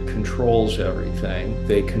power that controls everything.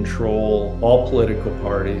 They control all political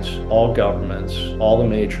parties, all governments, all the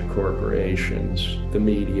major corporations, the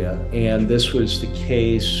media. And this was the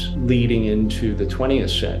case leading into the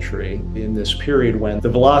 20th century. In this period when the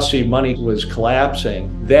velocity of money was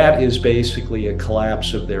collapsing, that is basically a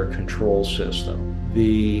collapse of their control system.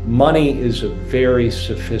 The money is a very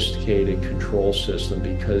sophisticated control system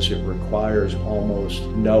because it requires almost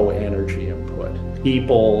no energy input.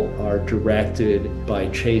 People are directed by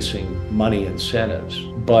chasing money incentives.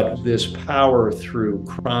 But this power through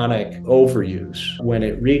chronic overuse, when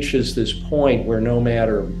it reaches this point where no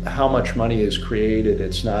matter how much money is created,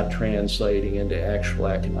 it's not translating into actual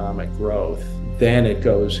economic growth, then it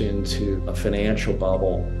goes into a financial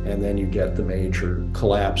bubble, and then you get the major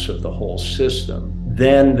collapse of the whole system.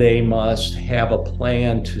 Then they must have a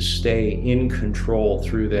plan to stay in control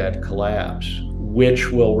through that collapse,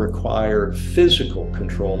 which will require physical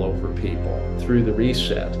control over people through the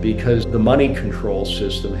reset because the money control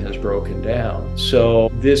system has broken down. So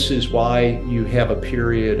this is why you have a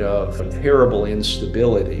period of terrible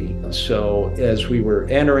instability. So as we were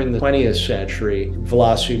entering the 20th century,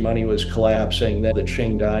 velocity money was collapsing, then the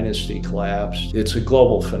Qing dynasty collapsed. It's a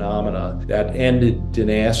global phenomena that ended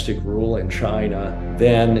dynastic rule in China.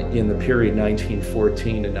 Then in the period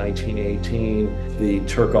 1914 to 1918, the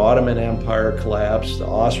Turk-Ottoman Empire collapsed, the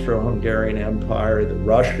Austro-Hungarian Empire, the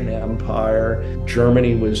Russian Empire,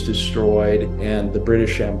 Germany was destroyed, and the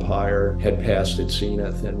British Empire had passed its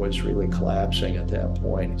zenith and was really collapsing at that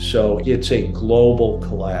point. So it's a global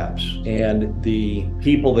collapse. And the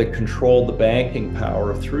people that controlled the banking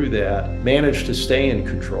power through that managed to stay in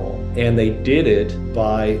control. And they did it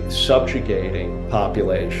by subjugating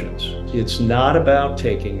populations. It's not about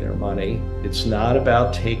taking their money. It's not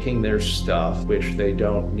about taking their stuff, which they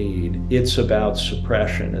don't need. It's about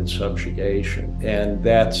suppression and subjugation. And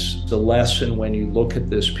that's the lesson when you look at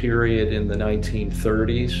this period in the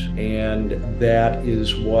 1930s. And that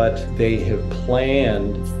is what they have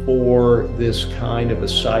planned for this kind of a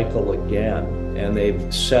cycle again. and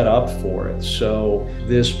they've set up for it. So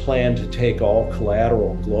this plan to take all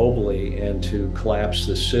collateral globally and to collapse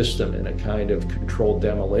the system in a kind of controlled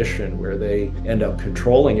demolition where they end up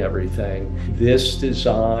controlling everything, this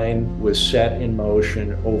design was set in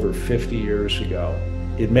motion over 50 years ago.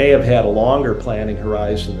 It may have had a longer planning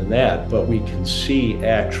horizon than that, but we can see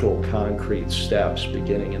actual concrete steps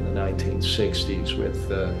beginning in the 1960s with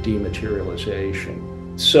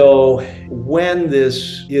dematerialization. So when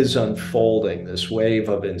this is unfolding, this wave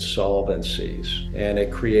of insolvencies, and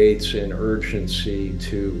it creates an urgency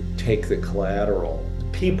to take the collateral,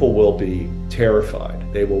 people will be terrified.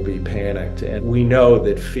 They will be panicked. And we know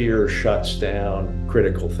that fear shuts down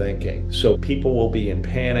critical thinking. So people will be in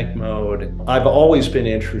panic mode. I've always been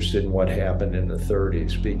interested in what happened in the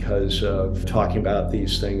 30s because of talking about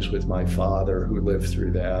these things with my father who lived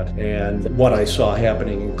through that and what I saw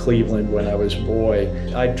happening in Cleveland when I was a boy.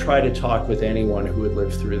 I'd try to talk with anyone who had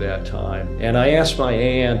lived through that time. And I asked my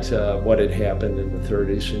aunt what had happened in the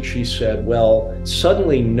 30s, and she said, well,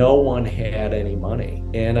 suddenly no one had any money.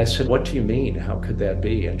 And I said, what do you mean? How could that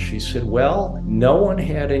be? And she said, well, no one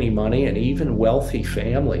had any money, and even wealthy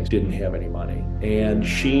families didn't have any money. And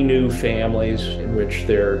she knew families in which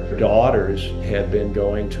their daughters had been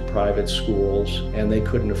going to private schools and they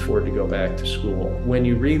couldn't afford to go back to school. When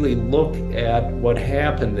you really look at what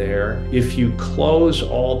happened there, if you close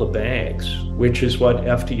all the banks, which is what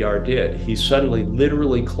FDR did, he suddenly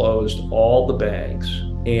literally closed all the banks,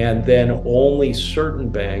 and then only certain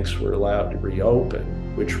banks were allowed to reopen,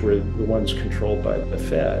 which were the ones controlled by the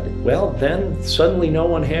Fed. Well, then suddenly no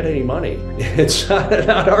one had any money. It's not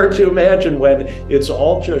hard to imagine when it's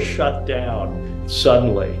all just shut down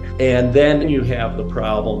suddenly. And then you have the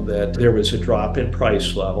problem that there was a drop in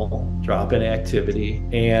price level, drop in activity,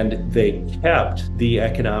 and they kept the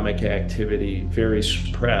economic activity very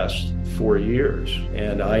suppressed for years.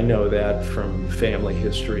 And I know that from family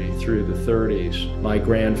history through the 30s. My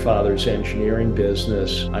grandfather's engineering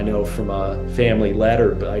business, I know from a family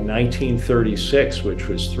letter by 1936, which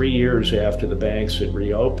was 3 years after the banks had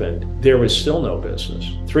reopened, there was still no business.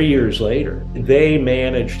 3 years later, they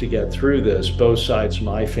managed to get through this, both sides of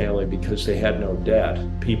my family, because they had no debt.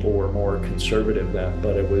 People were more conservative then,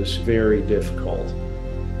 but it was very difficult.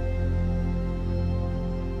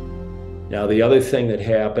 Now, the other thing that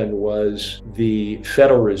happened was the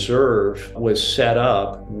Federal Reserve was set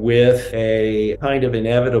up with a kind of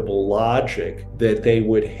inevitable logic that they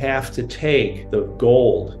would have to take the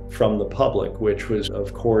gold from the public, which was,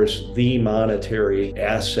 of course, the monetary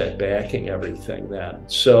asset backing everything then.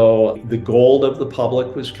 So the gold of the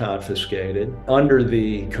public was confiscated under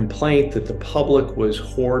the complaint that the public was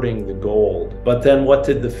hoarding the gold. But then what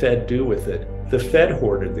did the Fed do with it? The Fed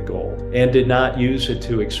hoarded the gold and did not use it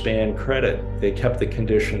to expand credit. They kept the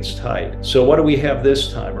conditions tight. So what do we have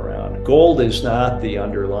this time around? Gold is not the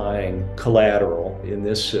underlying collateral in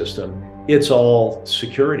this system. It's all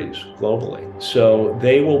securities globally. So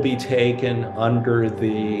they will be taken under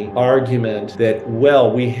the argument that,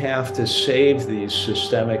 well, we have to save these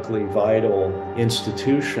systemically vital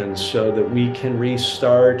institutions so that we can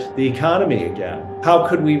restart the economy again. How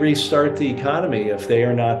could we restart the economy if they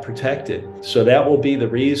are not protected? So that will be the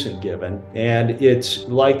reason given. And it's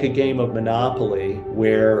like a game of Monopoly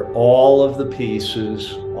where all of the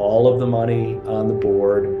pieces, all of the money on the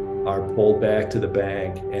board are pulled back to the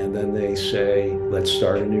bank, and then they say, let's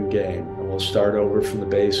start a new game. And we'll start over from the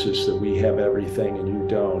basis that we have everything and you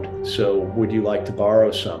don't. So would you like to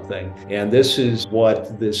borrow something? And this is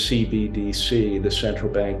what the CBDC, the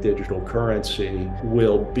central bank digital currency,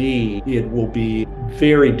 will be. It will be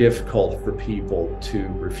very difficult for people to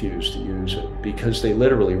refuse to use it because they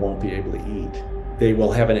literally won't be able to eat. They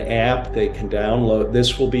will have an app they can download.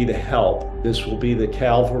 This will be the help. This will be the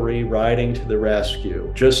cavalry riding to the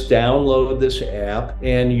rescue. Just download this app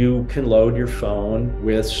and you can load your phone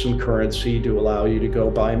with some currency to allow you to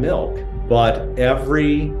go buy milk. But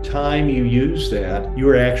every time you use that, you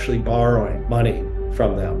are actually borrowing money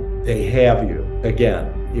from them. They have you.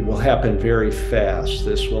 Again, it will happen very fast.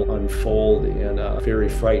 This will unfold in a very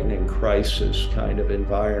frightening crisis kind of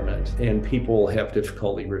environment, and people will have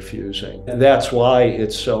difficulty refusing. And that's why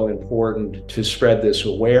it's so important to spread this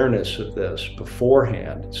awareness of this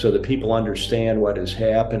beforehand so that people understand what is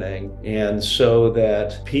happening and so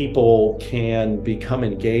that people can become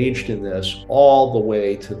engaged in this all the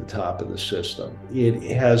way to the top of the system. It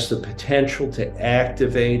has the potential to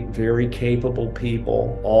activate very capable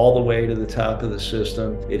people all the way to the top of the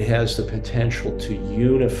system. It has the potential to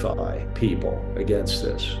unify people against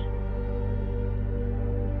this.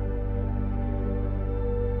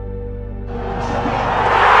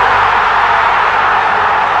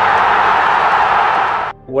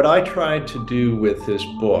 What I tried to do with this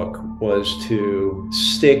book was to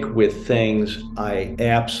stick with things I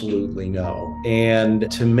absolutely know and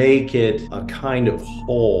to make it a kind of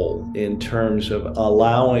whole in terms of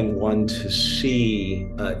allowing one to see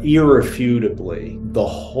irrefutably the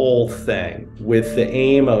whole thing with the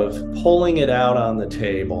aim of pulling it out on the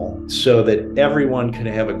table so that everyone can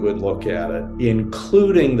have a good look at it,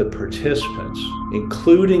 including the participants,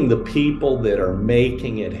 including the people that are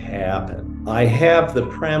making it happen. I have the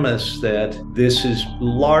premise that this is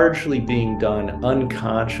largely being done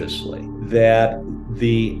unconsciously, that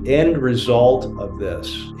the end result of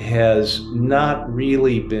this has not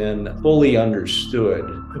really been fully understood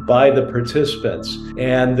by the participants,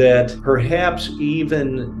 and that perhaps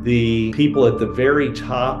even the people at the very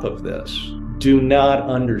top of this do not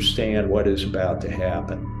understand what is about to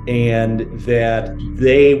happen, and that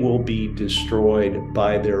they will be destroyed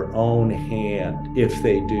by their own hand if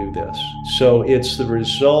they do this. So it's the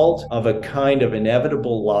result of a kind of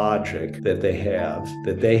inevitable logic that they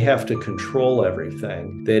have to control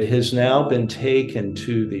everything, that has now been taken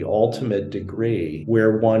to the ultimate degree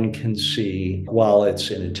where one can see, while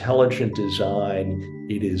it's an intelligent design,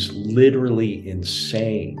 it is literally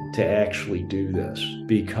insane to actually do this,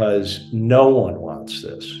 because no one wants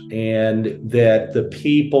this. And that the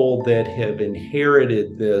people that have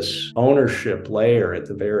inherited this ownership layer at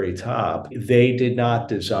the very top, they did not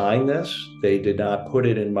design this. They did not put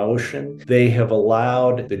it in motion. They have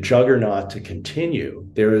allowed the juggernaut to continue.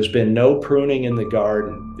 There has been no pruning in the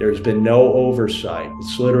garden. There's been no oversight.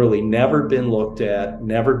 It's literally never been looked at,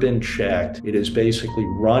 never been checked. It is basically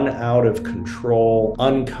run out of control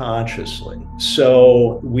unconsciously.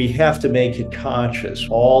 So we have to make it conscious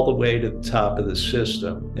all the way to the top of the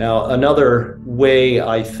system. Now, another way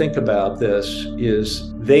I think about this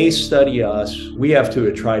is they study us. We have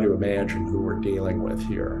to try to imagine who we're dealing with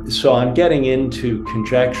here. So I'm getting into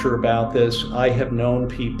conjecture about this. I have known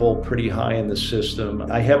people pretty high in the system.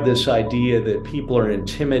 I have this idea that people are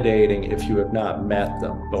intimidating if you have not met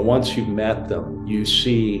them. But once you've met them, you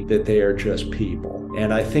see that they are just people.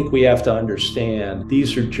 And I think we have to understand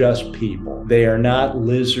these are just people. They are not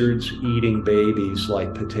lizards eating babies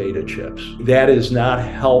like potato chips. That is not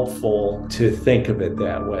helpful to think of it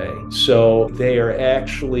that way. So they are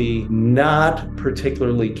actually not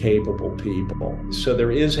particularly capable people. So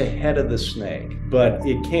there is a head of the snake, but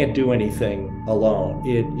it can't do anything alone.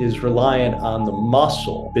 It is reliant on the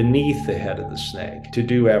muscle beneath the head of the snake to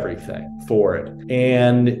do everything for it.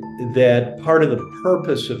 And that part of the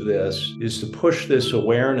purpose of this is to push this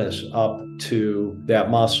awareness up to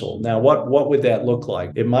that muscle. Now, what would that look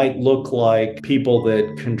like? It might look like people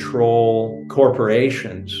that control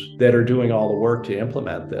corporations that are doing all the work to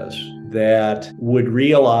implement this, that would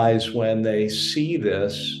realize when they see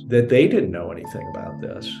this that they didn't know anything about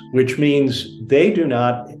this, which means they do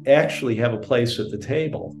not actually have a place at the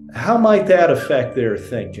table. How might that affect their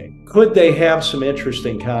thinking? Could they have some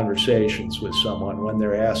interesting conversations with someone when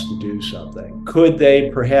they're asked to do something? Could they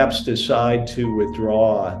perhaps decide to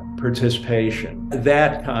withdraw participation?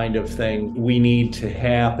 That kind of thing we need to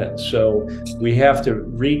happen. So we have to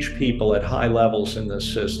reach people at high levels in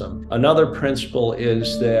this system. Another principle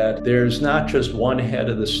is that there's not just one head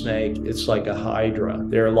of the snake. It's like a hydra.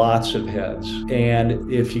 There are lots of heads.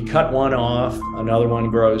 And if you cut one off, another one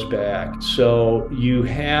grows back. So you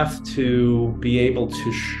have to be able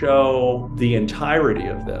to show the entirety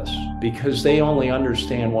of this, because they only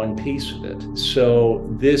understand one piece of it. So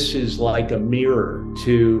this is like a mirror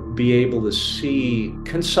to be able to see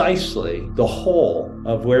concisely the whole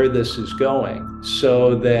of where this is going,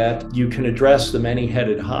 so that you can address the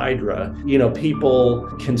many-headed hydra. You know, people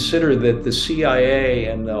consider that the CIA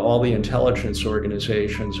and all the intelligence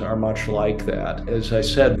organizations are much like that. As I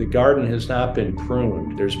said, the garden has not been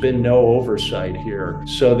pruned. There's been no oversight here.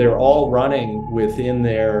 So they're all running within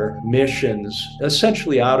their missions,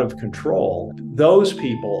 essentially out of control. Those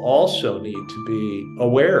people also need to be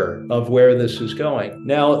aware of where this is going.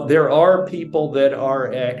 Now, there are people that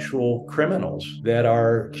are actual criminals, that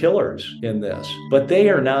are killers in this, but they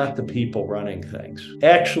are not the people running things.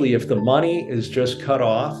 Actually, if the money is just cut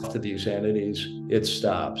off to these entities, it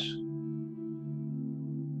stops.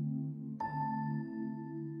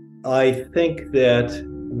 I think that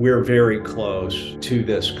we're very close to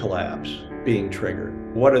this collapse being triggered.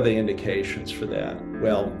 What are the indications for that?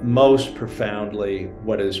 Well, most profoundly,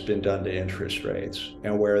 what has been done to interest rates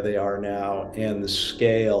and where they are now, and the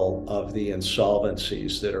scale of the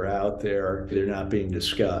insolvencies that are out there. They're not being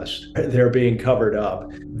discussed. They're being covered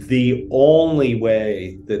up. The only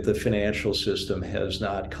way that the financial system has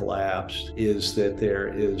not collapsed is that there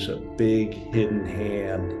is a big hidden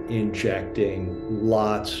hand injecting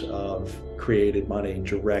lots of created money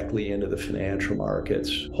directly into the financial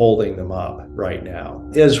markets, holding them up right now,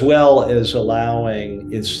 as well as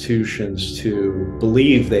allowing institutions to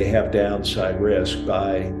believe they have downside risk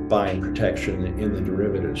by buying protection in the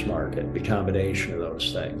derivatives market, the combination of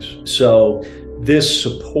those things. So this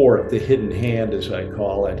support, the hidden hand as I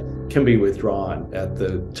call it, can be withdrawn at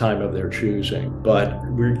the time of their choosing. But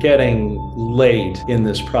we're getting late in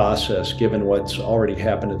this process given what's already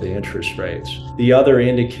happened to the interest rates. The other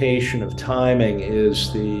indication of timing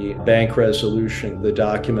is the bank resolution, the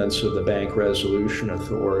documents of the Bank Resolution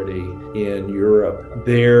Authority in Europe.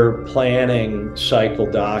 Their planning cycle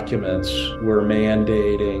documents were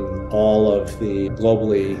mandating all of the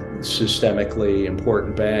globally systemically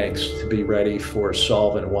important banks to be ready for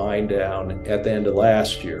solvent wind down at the end of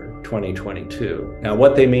last year, 2022. Now,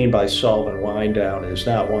 what they mean by solvent wind down is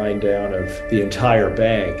not wind down of the entire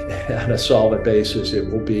bank on a solvent basis. It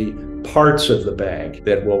will be parts of the bank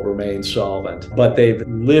that will remain solvent. But they've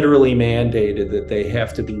literally mandated that they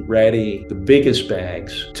have to be ready, the biggest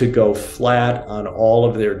banks, to go flat on all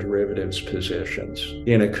of their derivatives positions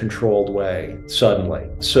in a controlled way suddenly.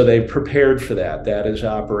 So they've prepared for that. That is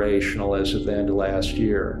operational as of the end of last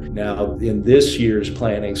year. Now, in this year's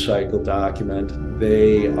planning cycle document,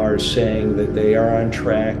 they are saying that they are on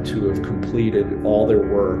track to have completed all their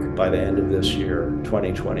work by the end of this year,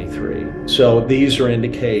 2023. So these are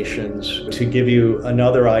indications. To give you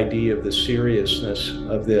another idea of the seriousness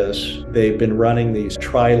of this, they've been running these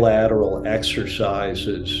trilateral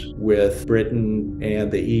exercises with Britain and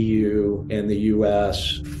the EU and the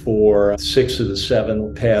US for 6 of the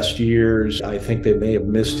 7 past years. I think they may have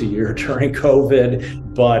missed a year during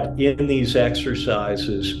COVID, but in these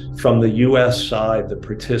exercises, from the US side, the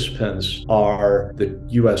participants are the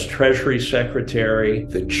US Treasury Secretary,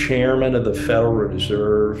 the chairman of the Federal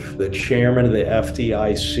Reserve, the chairman of the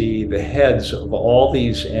FDIC, the heads of all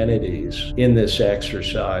these entities in this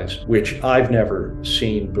exercise, which I've never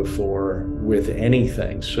seen before with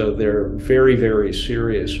anything. So they're very, very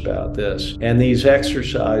serious about this. And these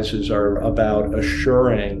exercises are about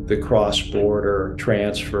assuring the cross-border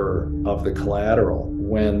transfer of the collateral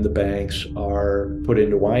when the banks are put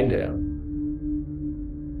into wind down.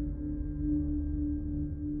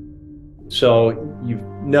 So you've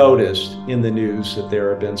noticed in the news that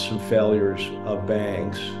there have been some failures of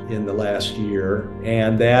banks in the last year,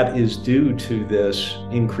 and that is due to this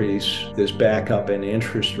increase, this backup in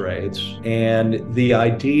interest rates. And the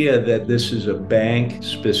idea that this is a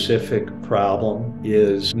bank-specific problem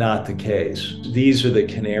is not the case. These are the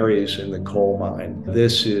canaries in the coal mine.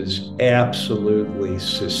 This is absolutely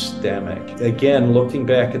systemic. Again, looking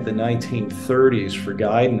back at the 1930s for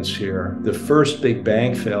guidance here, the first big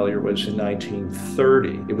bank failure was in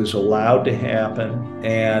 1930. It was allowed to happen,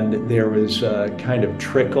 and there was a kind of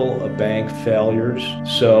trickle of bank failures.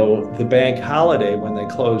 So the bank holiday, when they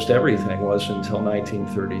closed everything, wasn't until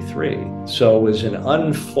 1933. So it was an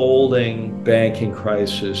unfolding banking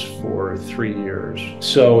crisis for 3 years.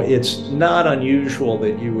 So it's not unusual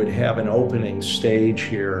that you would have an opening stage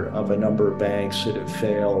here of a number of banks that have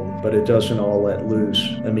failed, but it doesn't all let loose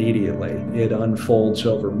immediately. It unfolds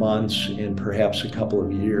over months and perhaps a couple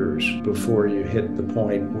of years before you hit the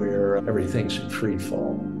point where everything's in free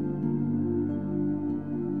fall.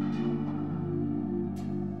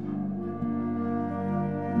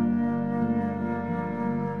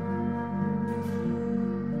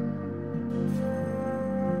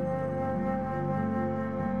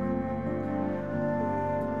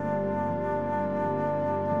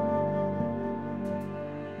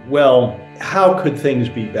 Well, how could things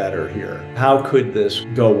be better here? How could this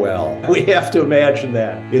go well? We have to imagine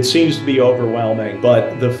that. It seems to be overwhelming,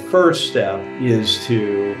 but the first step is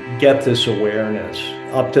to get this awareness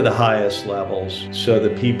up to the highest levels so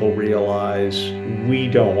that people realize we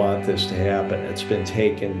don't want this to happen. It's been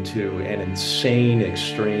taken to an insane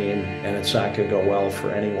extreme and it's not going to go well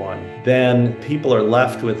for anyone. Then people are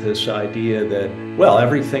left with this idea that, well,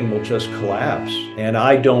 everything will just collapse. And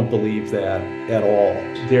I don't believe that at all.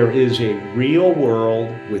 There is a real world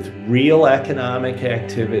with real economic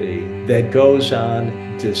activity that goes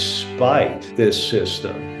on despite this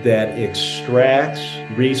system that extracts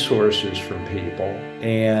resources from people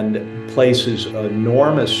and places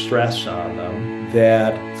enormous stress on them,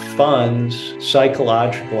 that funds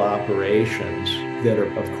psychological operations that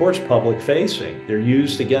are, of course, public-facing. They're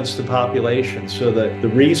used against the population so that the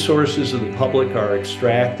resources of the public are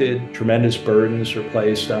extracted, tremendous burdens are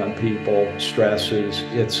placed on people, stresses.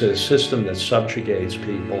 It's a system that subjugates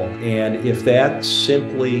people. And if that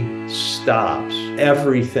simply stops,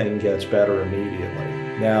 everything gets better immediately.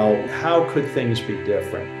 Now, how could things be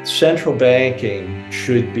different? Central banking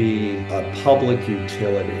should be a public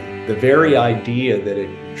utility. The very idea that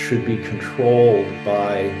it should be controlled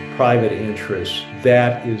by private interests,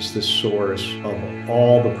 that is the source of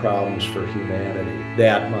all the problems for humanity.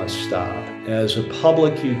 That must stop. As a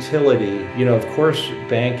public utility, of course,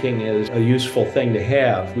 banking is a useful thing to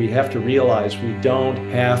have. We have to realize we don't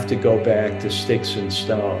have to go back to sticks and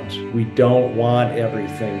stones. We don't want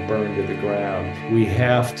everything burned to the ground. We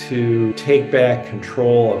have to take back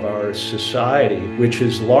control of our society, which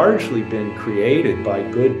has largely been created by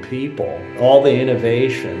good people, all the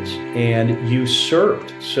innovations, and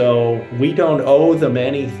usurped. So we don't owe them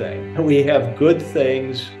anything. We have good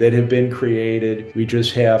things that have been created. We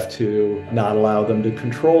just have to not allow them to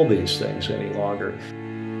control these things any longer.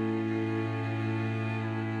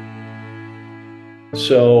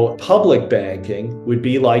 So public banking would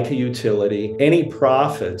be like a utility. Any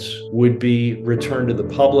profits would be returned to the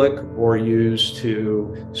public or used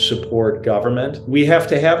to support government. We have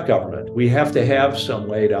to have government. We have to have some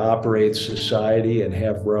way to operate society and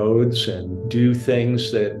have roads and do things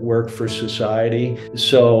that work for society.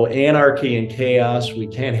 So anarchy and chaos, we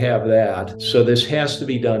can't have that. So this has to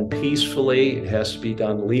be done peacefully. It has to be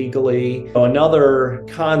done legally. Another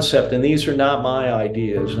concept, and these are not my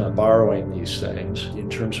ideas, I'm borrowing these things in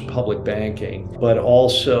terms of public banking, but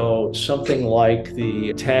also something like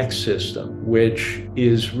the tax system, which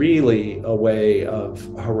is really a way of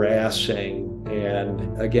harassing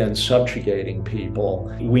and, again, subjugating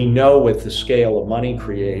people. We know with the scale of money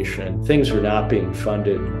creation, things are not being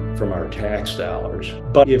funded from our tax dollars.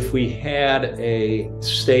 But if we had a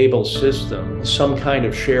stable system, some kind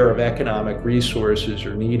of share of economic resources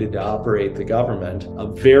are needed to operate the government. A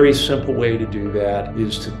very simple way to do that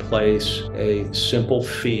is to place a simple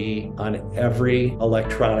fee on every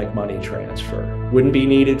electronic money transfer. Wouldn't be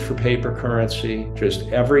needed for paper currency, just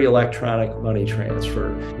every electronic money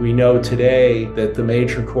transfer. We know today that the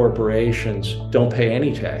major corporations don't pay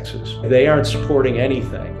any taxes. They aren't supporting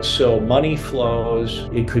anything. So money flows,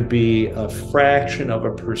 it could be a fraction of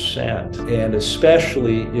a percent. And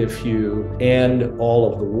especially if you end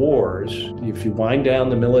all of the wars, if you wind down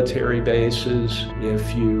the military bases,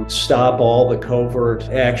 if you stop all the covert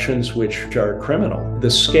actions which are criminal,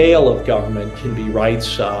 the scale of government can be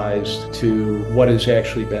right-sized to what is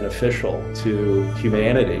actually beneficial to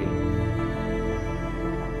humanity.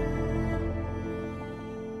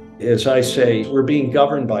 As I say, we're being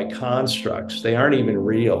governed by constructs. They aren't even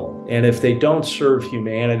real. And if they don't serve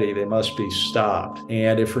humanity, they must be stopped.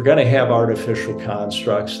 And if we're going to have artificial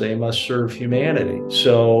constructs, they must serve humanity.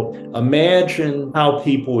 So imagine how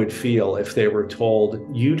people would feel if they were told,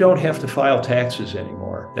 you don't have to file taxes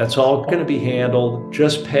anymore. That's all going to be handled.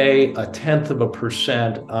 Just pay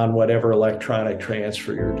 0.1% on whatever electronic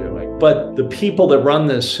transfer you're doing. But the people that run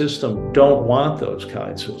this system don't want those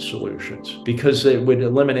kinds of solutions because it would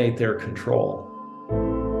eliminate their control.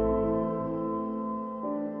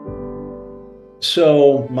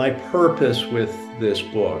 So my purpose with this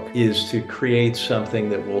book is to create something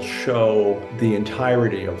that will show the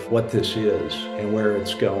entirety of what this is and where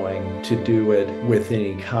it's going, to do it with an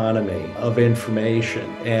economy of information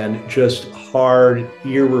and just hard,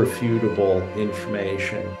 irrefutable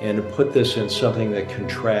information, and to put this in something that can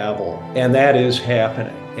travel. And that is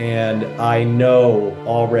happening. And I know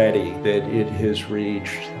already that it has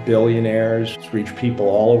reached billionaires, it's reached people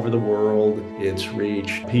all over the world, it's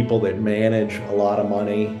reached people that manage a lot of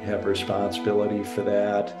money, have responsibility for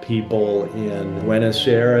that, people in Buenos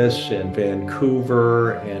Aires and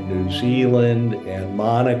Vancouver and New Zealand and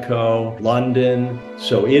Monaco, London.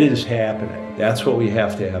 So it is happening. That's what we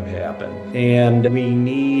have to have happen. And we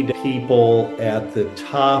need people at the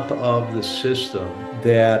top of the system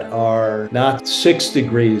that are not 6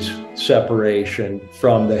 degrees separation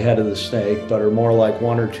from the head of the snake, but are more like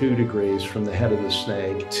 1 or 2 degrees from the head of the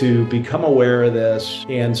snake, to become aware of this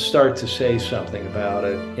and start to say something about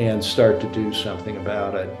it and start to do something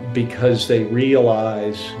about it, because they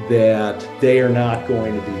realize that they are not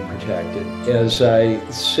going to be protected. As I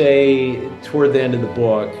say toward the end of the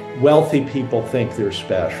book, wealthy people think they're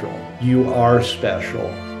special. You are special.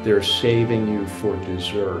 They're saving you for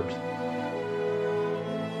dessert.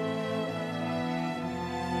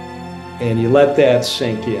 And you let that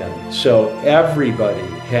sink in. So everybody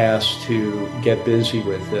has to get busy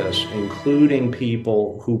with this, including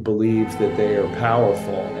people who believe that they are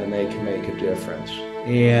powerful and they can make a difference.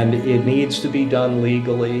 And it needs to be done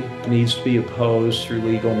legally, it needs to be opposed through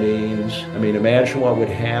legal means. I mean, imagine what would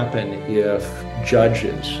happen if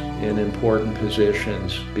judges in important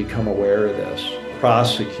positions become aware of this,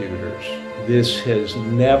 prosecutors. This has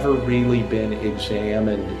never really been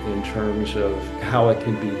examined in terms of how it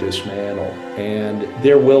can be dismantled. And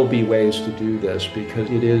there will be ways to do this because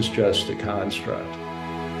it is just a construct.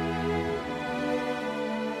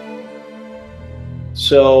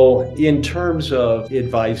 So in terms of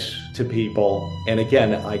advice to people, and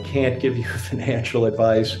again, I can't give you financial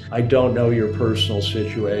advice. I don't know your personal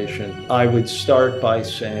situation. I would start by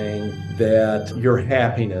saying that your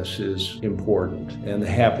happiness is important and the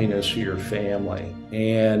happiness of your family.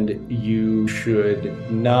 And you should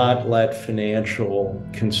not let financial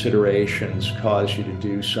considerations cause you to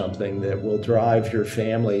do something that will drive your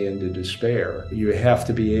family into despair. You have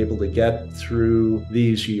to be able to get through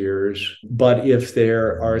these years, but if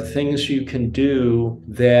there are things you can do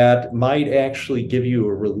that might actually give you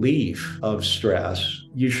a relief of stress,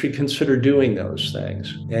 you should consider doing those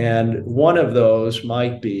things. And one of those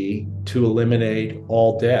might be to eliminate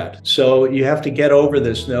all debt. So you have to get over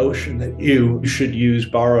this notion that you should use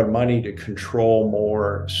borrowed money to control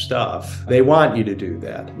more stuff. They want you to do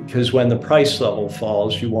that because when the price level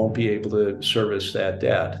falls, you won't be able to service that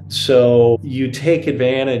debt. So you take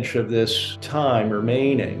advantage of this time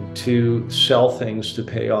remaining to sell things to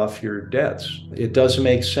pay off your debts. It doesn't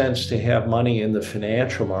make sense to have money in the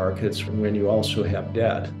financial markets when you also have debt.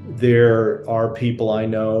 There are people I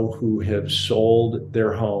know who have sold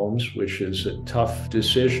their homes, which is a tough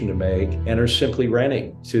decision to make, and are simply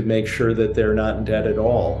renting to make sure that they're not in debt at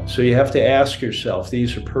all. So you have to ask yourself,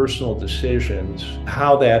 these are personal decisions,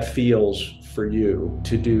 how that feels for you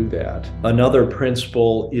to do that. Another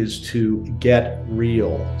principle is to get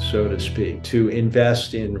real, so to speak, to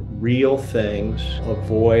invest in real things,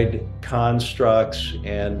 avoid constructs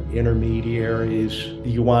and intermediaries.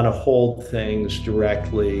 You want to hold things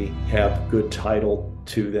directly, have good title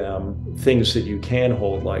to them, things that you can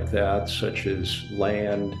hold like that, such as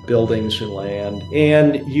land, buildings and land.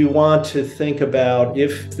 And you want to think about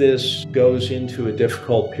if this goes into a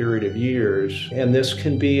difficult period of years, and this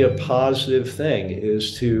can be a positive thing,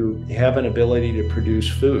 is to have an ability to produce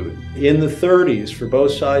food. In the 30s, for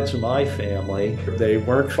both sides of my family, they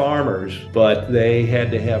weren't farmers, but they had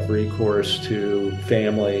to have recourse to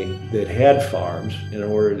family that had farms in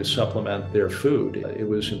order to supplement their food. It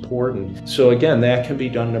was important. So again, that can be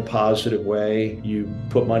done in a positive way. You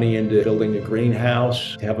put money into building a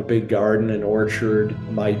greenhouse, have a big garden and orchard,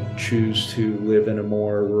 might choose to live in a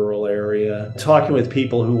more rural area. Talking with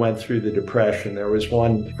people who went through the Depression, there was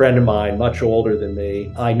one friend of mine, much older than me.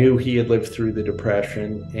 I knew he had lived through the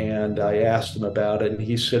Depression, and I asked him about it, and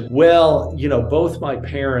he said, well, you know, both my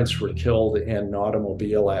parents were killed in an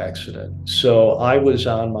automobile accident. So I was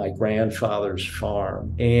on my grandfather's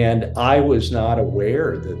farm, and I was not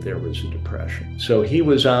aware that there was a depression. So he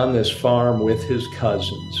was on this farm with his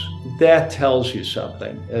cousins. That tells you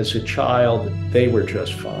something. As a child, they were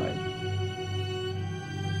just fine.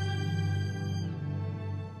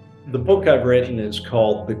 The book I've written is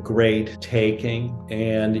called The Great Taking,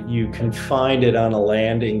 and you can find it on a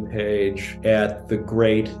landing page at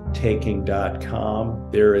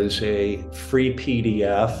thegreattaking.com. There is a free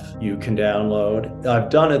PDF you can download. I've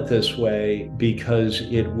done it this way because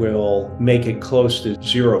it will make it close to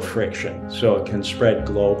zero friction, so it can spread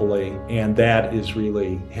globally, and that is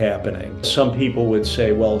really happening. Some people would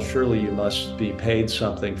say, well, surely you must be paid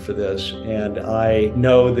something for this, and I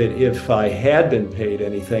know that if I had been paid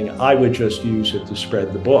anything, I would just use it to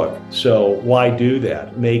spread the book. So why do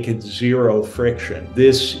that? Make it zero friction.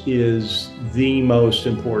 This is the most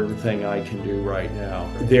important thing I can do right now.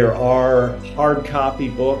 There are hard copy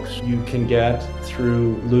books you can get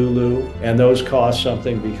through Lulu, and those cost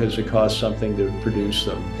something because it costs something to produce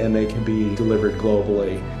them, and they can be delivered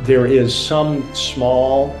globally. There is some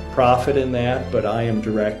small profit in that, but I am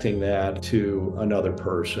directing that to another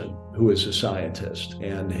person who is a scientist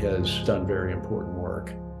and has done very important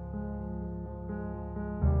work.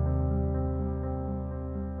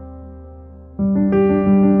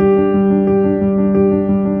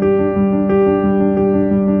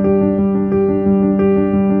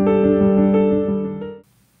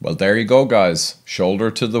 Well, there you go, guys.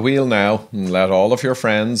 Shoulder to the wheel now, and let all of your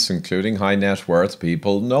friends, including high net worth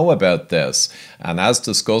people, know about this. And as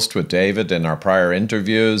discussed with David in our prior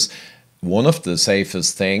interviews, One of the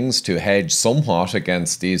safest things to hedge somewhat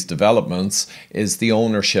against these developments is the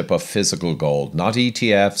ownership of physical gold, not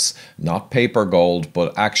ETFs, not paper gold,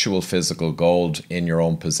 but actual physical gold in your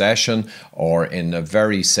own possession or in a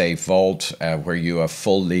very safe vault where you have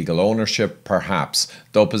full legal ownership, perhaps,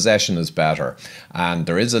 though possession is better. And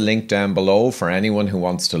there is a link down below for anyone who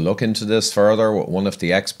wants to look into this further with one of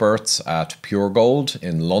the experts at Pure Gold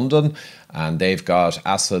in London. And they've got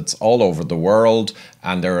assets all over the world,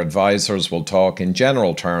 and their advisors will talk in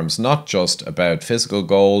general terms, not just about physical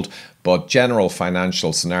gold, but general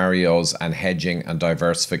financial scenarios and hedging and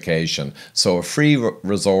diversification. So a free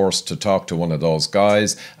resource to talk to one of those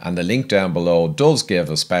guys, and the link down below does give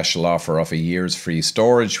a special offer of a year's free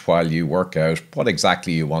storage while you work out what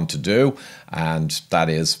exactly you want to do, and that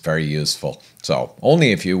is very useful. So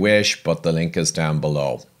only if you wish, but the link is down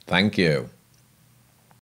below. Thank you.